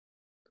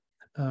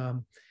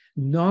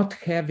 not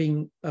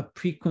having a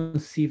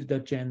preconceived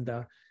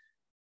agenda.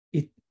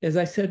 As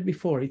I said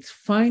before, it's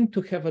fine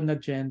to have an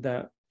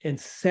agenda and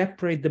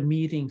separate the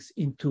meetings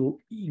into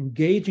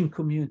engaging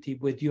community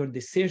with your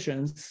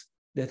decisions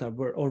that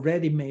were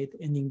already made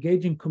and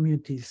engaging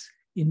communities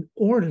in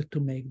order to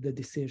make the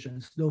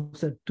decisions.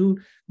 Those are two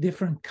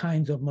different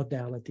kinds of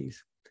modalities.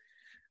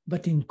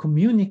 But in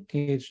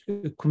community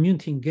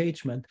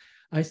engagement,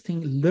 I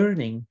think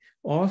learning,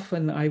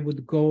 often I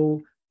would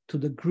go to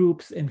the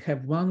groups and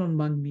have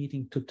one-on-one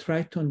meeting to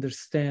try to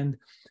understand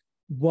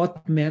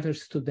what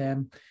matters to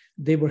them.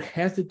 They were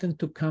hesitant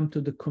to come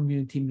to the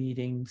community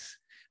meetings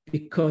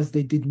because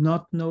they did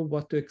not know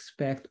what to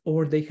expect,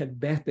 or they had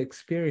bad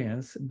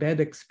experience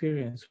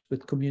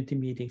with community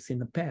meetings in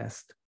the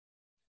past.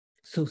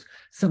 So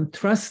some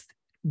trust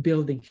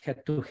building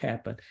had to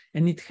happen,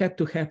 and it had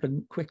to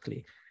happen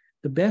quickly.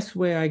 The best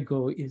way I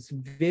go is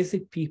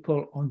visit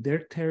people on their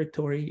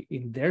territory,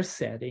 in their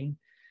setting,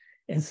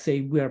 and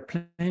say, we are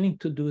planning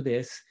to do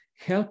this.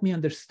 Help me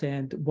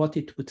understand what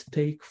it would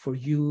take for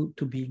you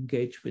to be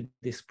engaged with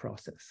this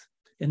process.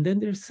 And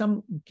then there's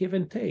some give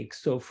and take.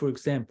 So for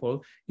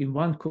example, in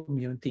one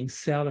community in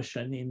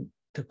Salishan in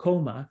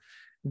Tacoma,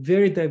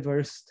 very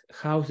diverse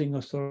housing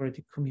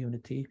authority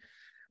community,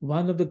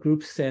 one of the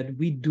groups said,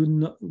 we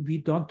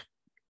don't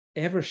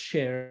ever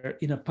share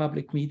in a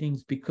public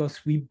meetings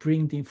because we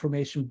bring the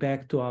information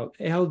back to our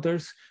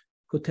elders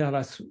who tell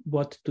us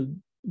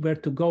where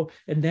to go,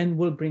 and then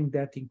we'll bring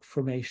that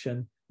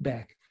information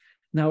back.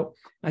 Now,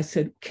 I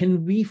said,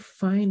 can we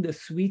find a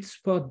sweet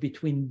spot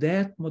between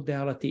that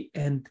modality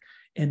and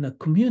a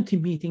community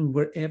meeting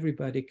where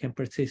everybody can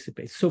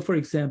participate? So for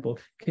example,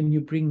 can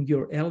you bring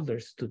your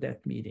elders to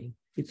that meeting?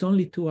 It's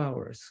only 2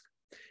 hours,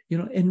 you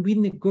know, and we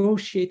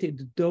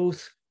negotiated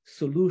those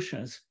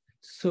solutions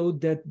so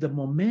that the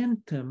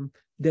momentum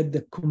that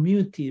the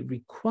community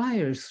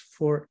requires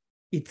for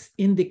its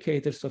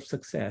indicators of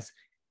success,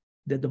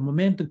 that the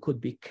momentum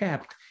could be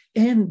kept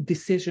and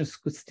decisions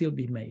could still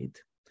be made.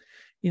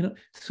 You know,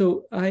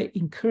 so I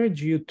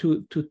encourage you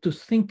to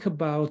think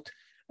about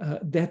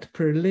that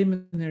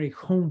preliminary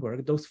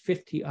homework, those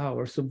 50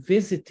 hours of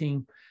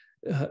visiting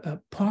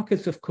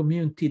pockets of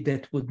community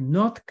that would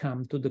not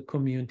come to the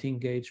community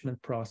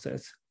engagement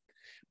process,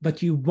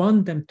 but you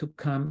want them to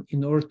come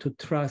in order to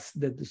trust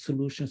that the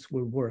solutions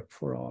will work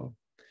for all.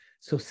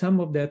 So some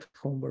of that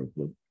homework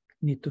will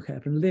need to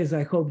happen. Liz,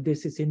 I hope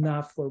this is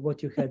enough for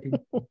what you had in.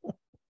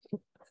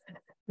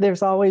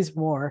 There's always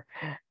more.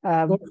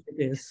 It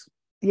is.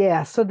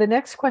 Yeah. So the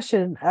next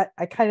question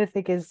I kind of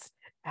think is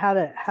how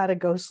to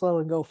go slow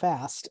and go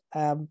fast,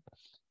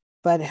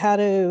 but how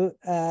to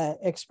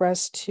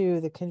express to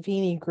the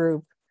convening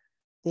group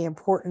the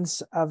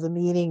importance of the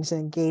meetings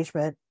and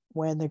engagement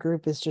when the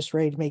group is just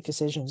ready to make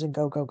decisions and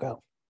go, go,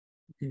 go.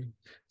 Okay.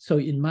 So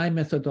in my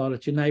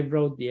methodology, and I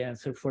wrote the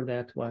answer for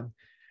that one.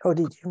 Oh,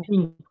 did you?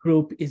 The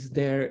group is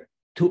there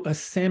to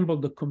assemble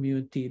the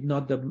community,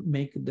 not to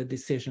make the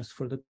decisions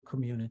for the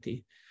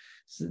community.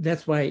 So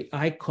that's why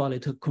I call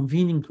it a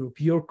convening group.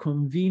 You're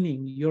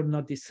convening, you're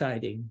not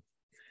deciding.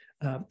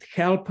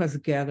 Help us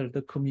gather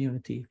the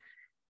community.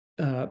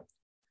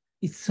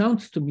 It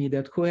sounds to me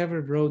that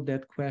whoever wrote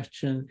that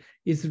question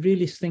is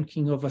really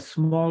thinking of a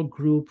small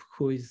group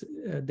who is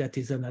that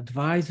is an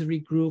advisory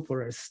group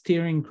or a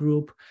steering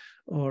group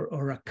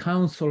or a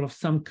council of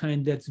some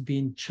kind that's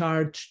been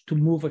charged to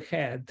move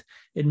ahead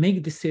and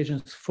make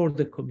decisions for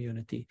the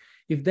community.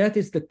 If that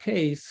is the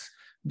case,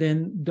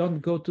 then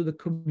don't go to the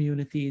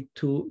community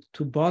to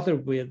bother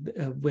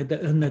with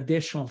an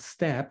additional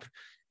step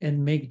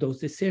and make those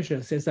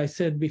decisions. As I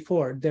said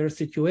before, there are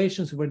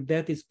situations where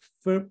that is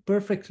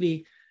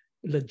perfectly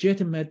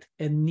legitimate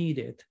and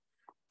needed.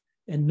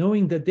 And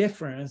knowing the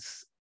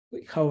difference,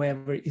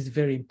 however, is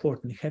very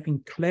important.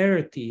 Having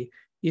clarity,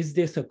 is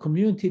this a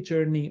community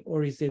journey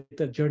or is it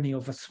a journey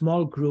of a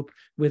small group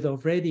with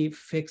already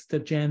fixed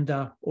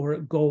agenda or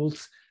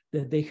goals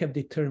that they have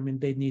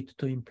determined they need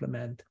to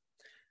implement?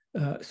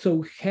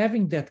 So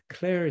having that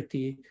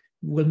clarity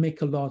will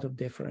make a lot of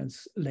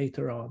difference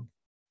later on.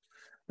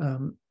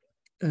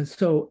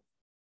 So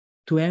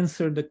to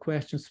answer the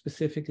question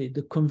specifically,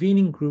 the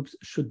convening groups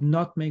should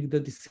not make the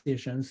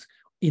decisions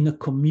in a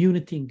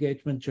community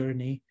engagement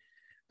journey.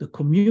 The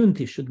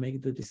community should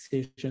make the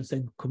decisions,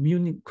 and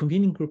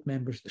convening group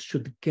members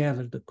should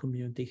gather the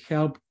community,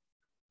 help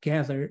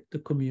gather the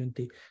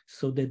community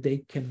so that they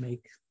can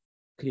make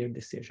clear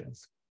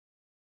decisions.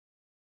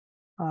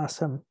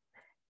 Awesome.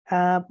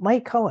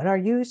 Mike Cohen, are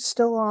you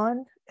still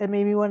on? And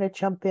maybe you want to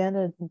jump in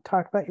and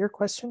talk about your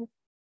question?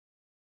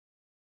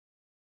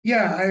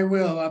 Yeah, I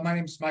will. My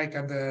name's Mike.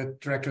 I'm the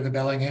director of the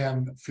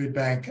Bellingham Food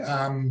Bank.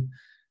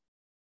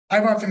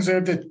 I've often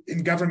observed that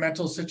in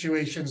governmental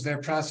situations, their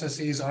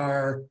processes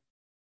are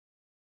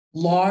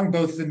long,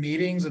 both the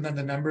meetings and then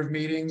the number of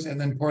meetings,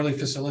 and then poorly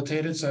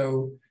facilitated.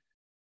 So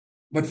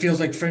what feels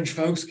like fringe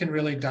folks can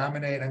really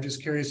dominate. I'm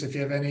just curious if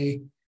you have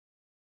any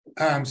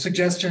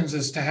suggestions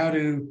as to how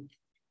to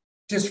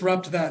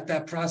disrupt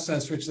that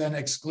process, which then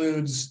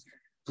excludes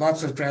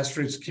lots of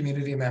grassroots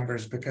community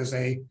members because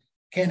they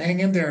can't hang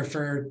in there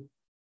for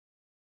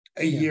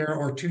a year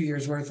or 2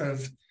 years worth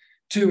of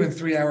 2 and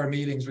 3 hour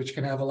meetings, which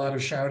can have a lot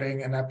of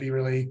shouting and not be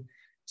really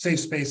safe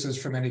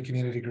spaces for many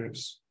community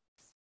groups.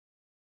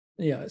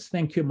 Yes,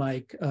 thank you,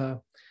 Mike.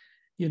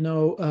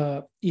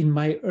 In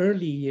my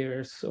early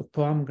years of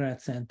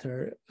Pomegranate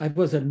Center, I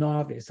was a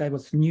novice. I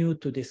was new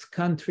to this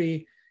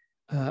country.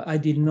 I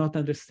did not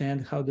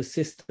understand how the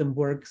system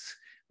works.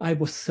 I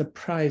was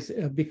surprised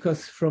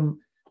because from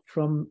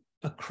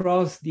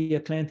across the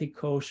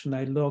Atlantic Ocean,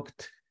 I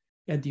looked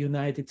at the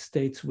United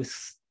States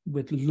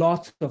with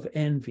lots of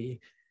envy.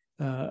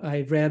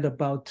 I read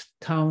about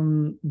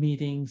town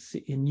meetings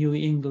in New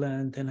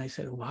England, and I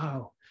said,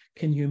 wow,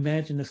 can you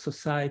imagine a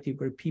society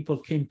where people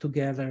came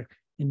together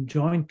and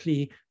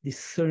jointly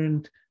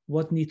discerned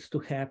what needs to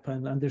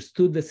happen,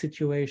 understood the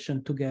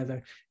situation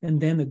together, and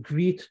then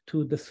agreed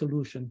to the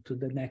solution, to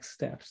the next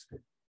steps.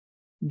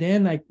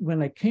 Then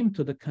when I came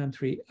to the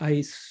country,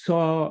 I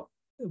saw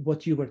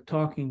what you were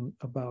talking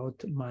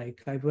about,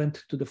 Mike. I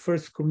went to the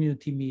first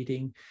community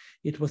meeting.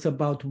 It was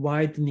about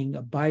widening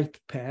a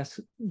bike path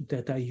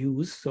that I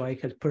use, so I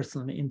had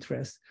personal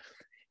interest.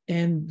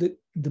 And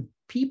the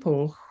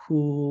people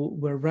who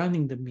were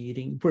running the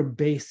meeting were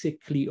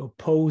basically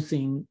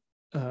opposing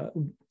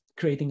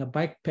creating a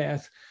bike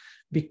path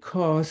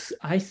because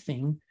I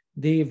think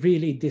they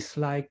really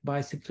dislike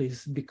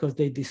bicyclists because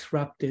they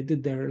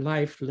disrupted their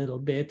life a little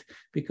bit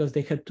because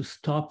they had to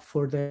stop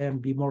for them,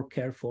 be more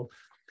careful.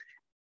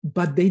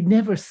 But they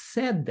never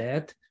said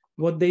that.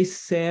 What they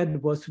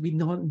said was, we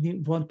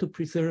don't want to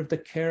preserve the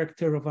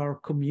character of our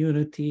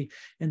community.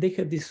 And they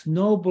had this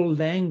noble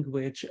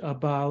language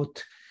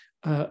about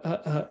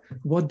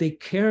what they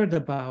cared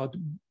about.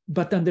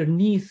 But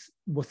underneath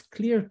was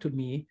clear to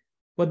me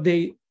what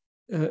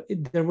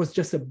there was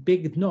just a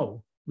big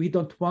no. We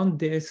don't want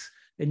this,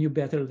 and you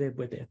better live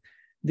with it.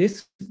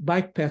 This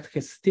bike path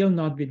has still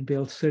not been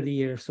built 30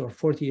 years or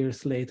 40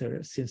 years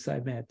later since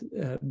I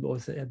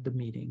was at the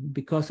meeting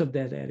because of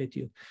that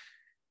attitude.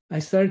 I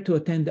started to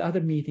attend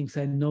other meetings.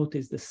 I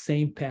noticed the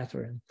same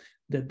pattern,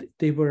 that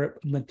they were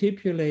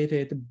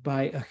manipulated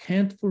by a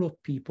handful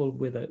of people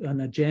with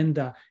an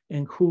agenda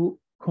and who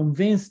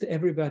convinced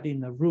everybody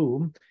in the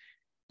room,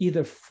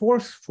 either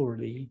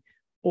forcefully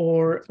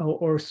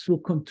or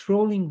through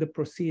controlling the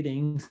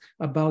proceedings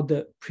about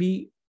the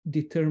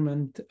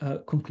predetermined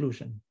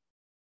conclusion.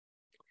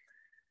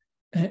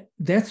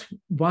 That's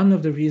one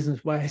of the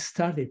reasons why I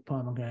started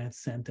Pomegranate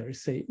Center.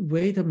 Say,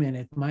 wait a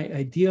minute, my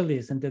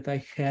idealism that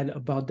I had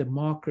about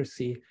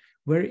democracy,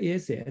 where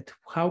is it?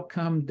 How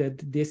come that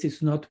this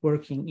is not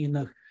working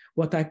in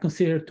what I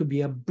consider to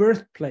be a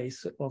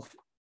birthplace of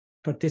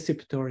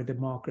participatory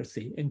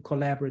democracy and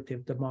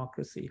collaborative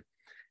democracy?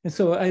 And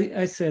so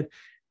I said,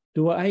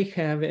 do I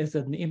have, as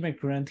an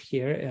immigrant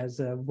here, as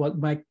what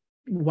my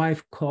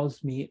wife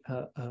calls me,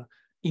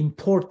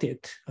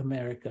 imported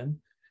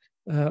American,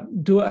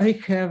 do I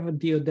have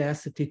the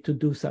audacity to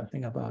do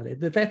something about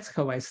it? That's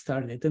how I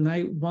started. And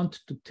I want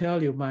to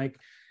tell you, Mike,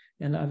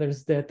 and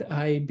others, that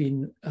I've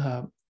been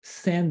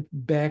sent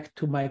back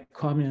to my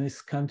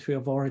communist country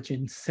of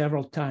origin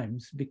several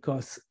times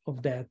because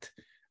of that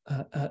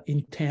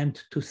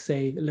intent to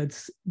say,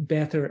 let's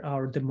better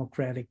our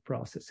democratic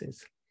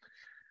processes.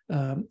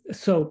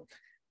 So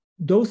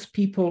those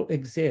people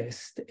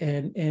exist,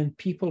 and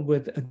people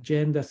with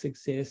agendas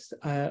exist.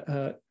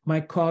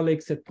 My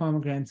colleagues at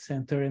Pomegranate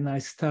Center and I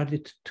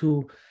started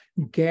to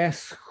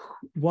guess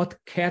what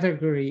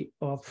category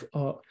of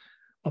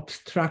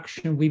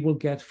obstruction we will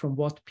get from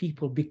what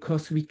people,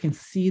 because we can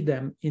see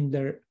them in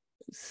their,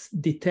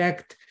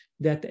 detect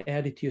that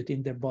attitude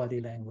in their body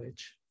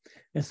language.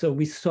 And so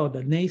we saw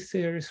the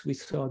naysayers, we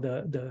saw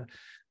the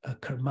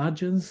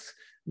curmudgeons,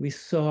 we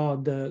saw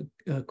the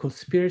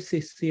conspiracy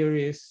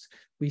theorists,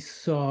 we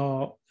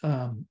saw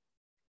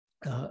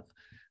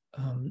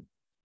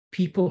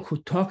people who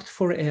talked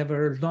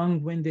forever,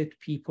 long-winded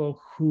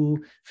people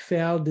who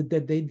felt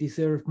that they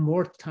deserve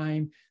more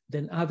time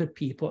than other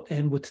people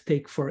and would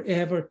take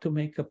forever to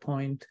make a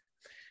point.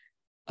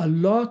 A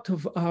lot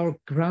of our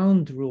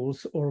ground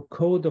rules or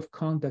code of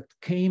conduct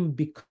came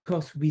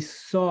because we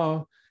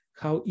saw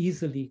how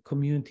easily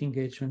community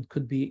engagement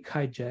could be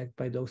hijacked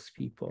by those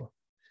people.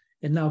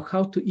 And now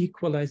how to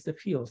equalize the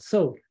field.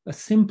 So a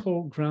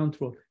simple ground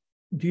rule.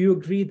 Do you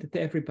agree that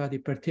everybody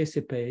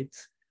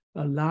participates?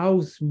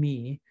 Allows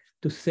me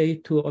to say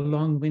to a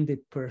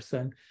long-winded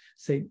person,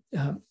 say,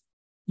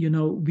 you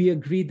know, we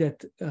agree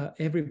that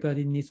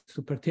everybody needs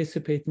to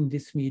participate in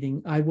this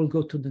meeting. I will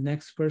go to the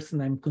next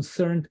person. I'm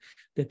concerned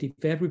that if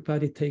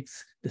everybody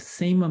takes the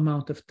same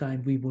amount of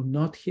time, we will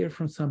not hear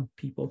from some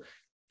people.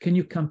 Can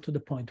you come to the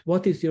point?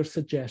 What is your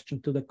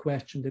suggestion to the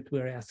question that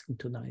we're asking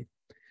tonight?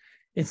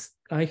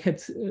 I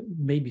had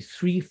maybe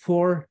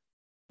 3-4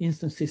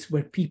 instances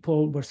where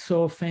people were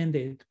so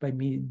offended by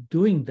me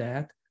doing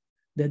that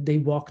they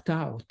walked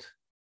out.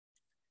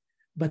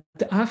 But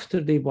after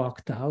they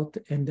walked out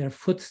and their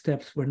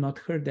footsteps were not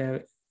heard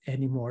there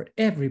anymore,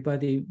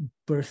 everybody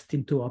burst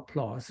into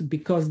applause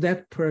because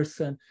that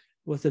person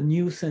was a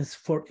nuisance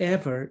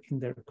forever in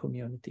their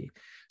community.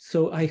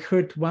 So I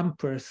hurt one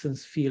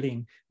person's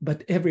feeling,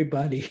 but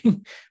everybody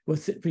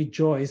was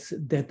rejoiced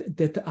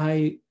that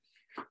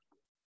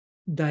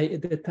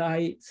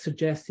I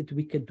suggested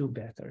we could do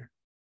better.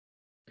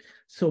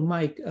 So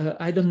Mike,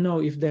 I don't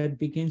know if that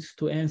begins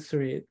to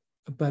answer it,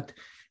 but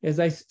as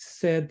I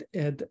said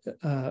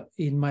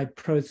in my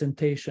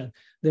presentation,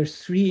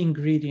 there's 3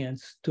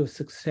 ingredients to a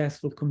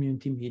successful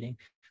community meeting.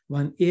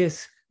 One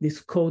is this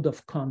code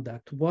of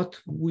conduct, what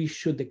we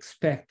should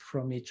expect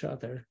from each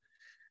other.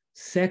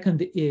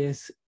 Second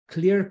is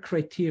clear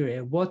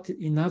criteria.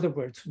 In other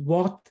words,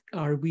 what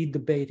are we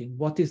debating?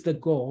 What is the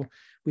goal?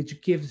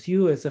 Which gives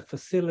you as a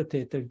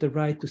facilitator the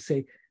right to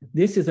say,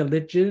 this is a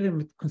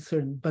legitimate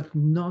concern, but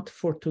not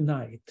for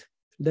tonight.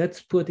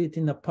 Let's put it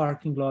in a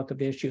parking lot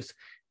of issues.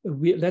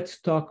 Let's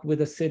talk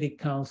with a city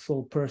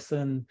council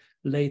person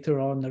later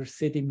on, or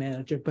city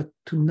manager, but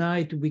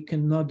tonight we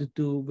cannot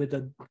do with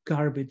a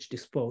garbage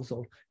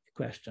disposal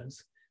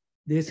questions.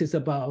 This is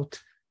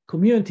about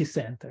community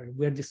center.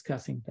 We're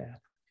discussing that.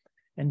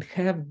 And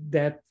have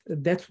that,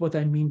 that's what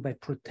I mean by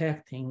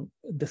protecting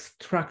the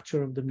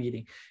structure of the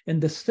meeting. And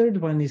the third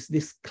one is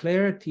this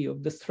clarity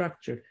of the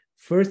structure.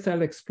 First,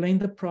 I'll explain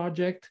the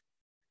project.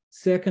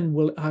 Second,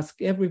 we'll ask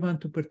everyone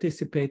to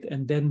participate,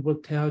 and then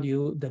we'll tell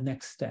you the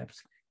next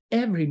steps.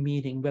 Every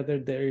meeting, whether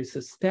there is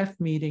a staff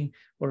meeting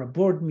or a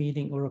board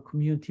meeting or a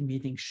community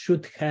meeting,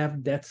 should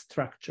have that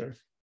structure.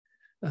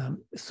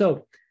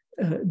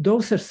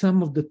 Those are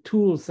some of the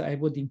tools I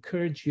would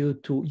encourage you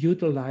to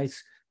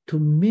utilize to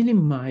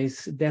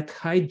minimize that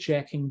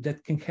hijacking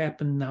that can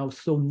happen now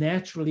so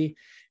naturally,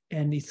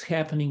 and it's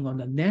happening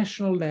on a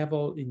national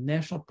level in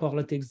national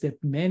politics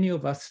that many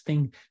of us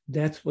think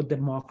that's what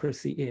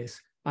democracy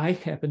is. I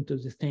happen to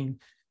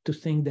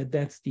think that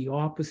that's the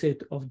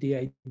opposite of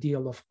the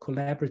ideal of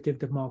collaborative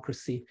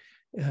democracy,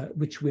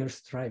 which we are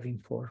striving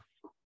for.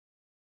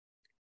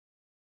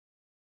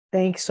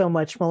 Thanks so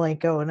much,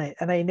 Milenko.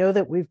 And I know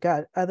that we've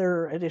got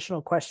other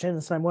additional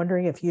questions. I'm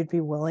wondering if you'd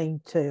be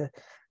willing to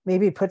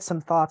maybe put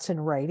some thoughts in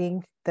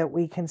writing that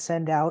we can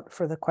send out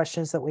for the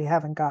questions that we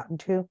haven't gotten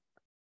to.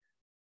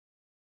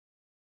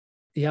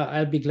 Yeah,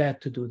 I'll be glad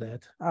to do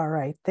that. All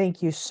right.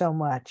 Thank you so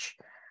much.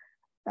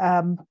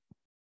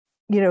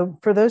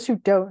 for those who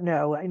don't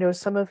know, I know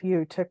some of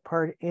you took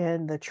part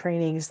in the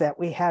trainings that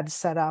we had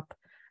set up,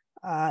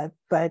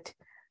 but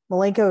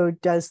Milenko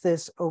does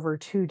this over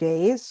 2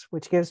 days,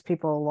 which gives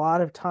people a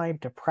lot of time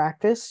to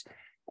practice.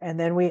 And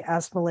then we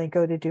asked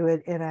Milenko to do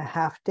it in a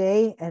half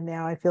day. And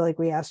now I feel like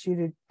we asked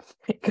you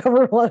to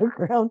cover a lot of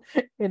ground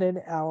in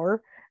an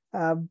hour.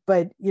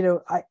 But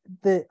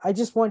I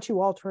just want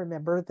you all to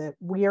remember that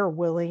we are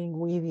willing,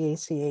 we the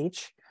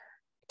ACH,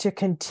 to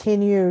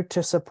continue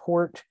to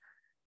support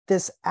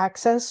this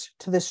access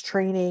to this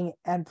training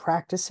and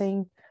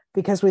practicing,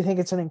 because we think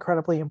it's an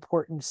incredibly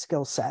important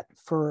skill set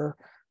for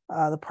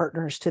the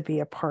partners to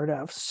be a part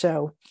of.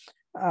 So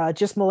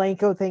just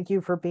Milenko, thank you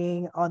for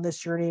being on this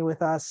journey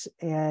with us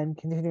and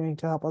continuing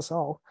to help us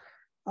all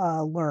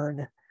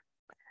learn.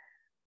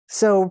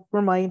 So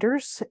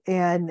reminders,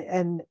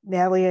 and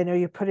Natalie, I know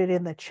you put it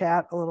in the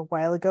chat a little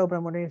while ago, but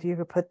I'm wondering if you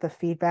could put the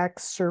feedback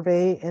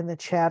survey in the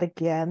chat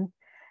again.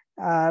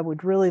 I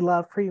would really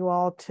love for you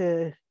all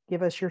to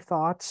give us your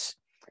thoughts.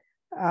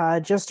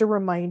 Just a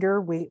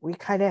reminder, we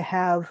kind of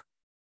have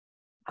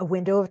a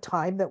window of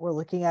time that we're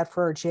looking at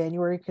for our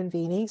January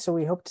convening. So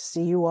we hope to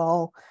see you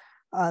all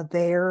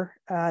there,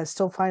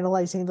 still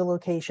finalizing the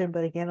location,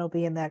 but again, it'll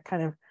be in that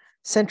kind of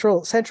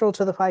central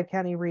to the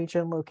 5-county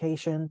region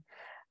location.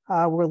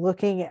 We're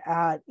looking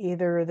at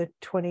either the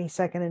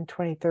 22nd and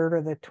 23rd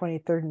or the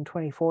 23rd and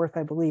 24th.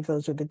 I believe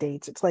those are the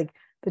dates. It's like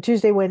the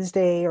Tuesday,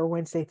 Wednesday, or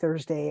Wednesday,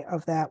 Thursday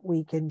of that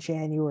week in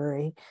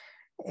January.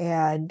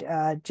 And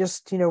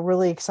just,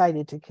 really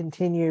excited to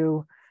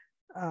continue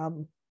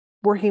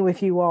working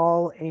with you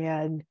all.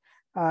 And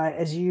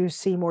as you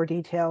see more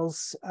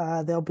details,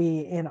 they'll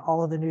be in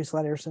all of the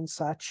newsletters and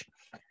such.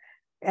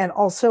 And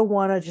also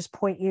want to just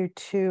point you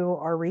to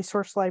our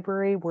resource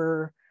library,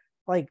 where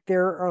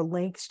there are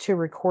links to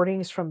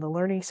recordings from the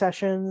learning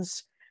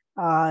sessions,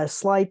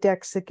 slide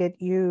decks that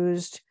get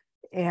used.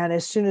 And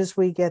as soon as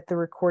we get the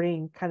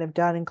recording kind of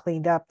done and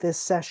cleaned up, this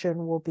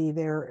session will be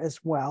there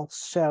as well.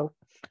 So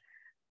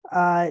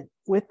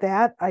with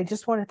that, I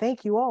just want to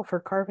thank you all for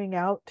carving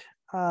out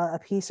a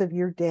piece of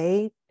your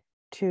day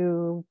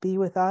to be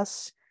with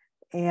us.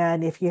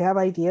 And if you have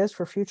ideas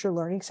for future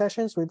learning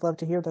sessions, we'd love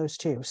to hear those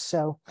too.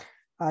 So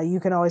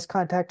you can always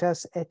contact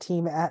us at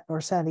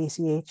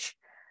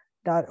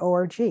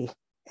team@northsoundach.org.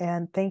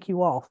 And thank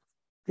you all.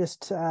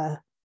 Just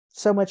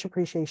so much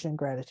appreciation and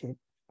gratitude.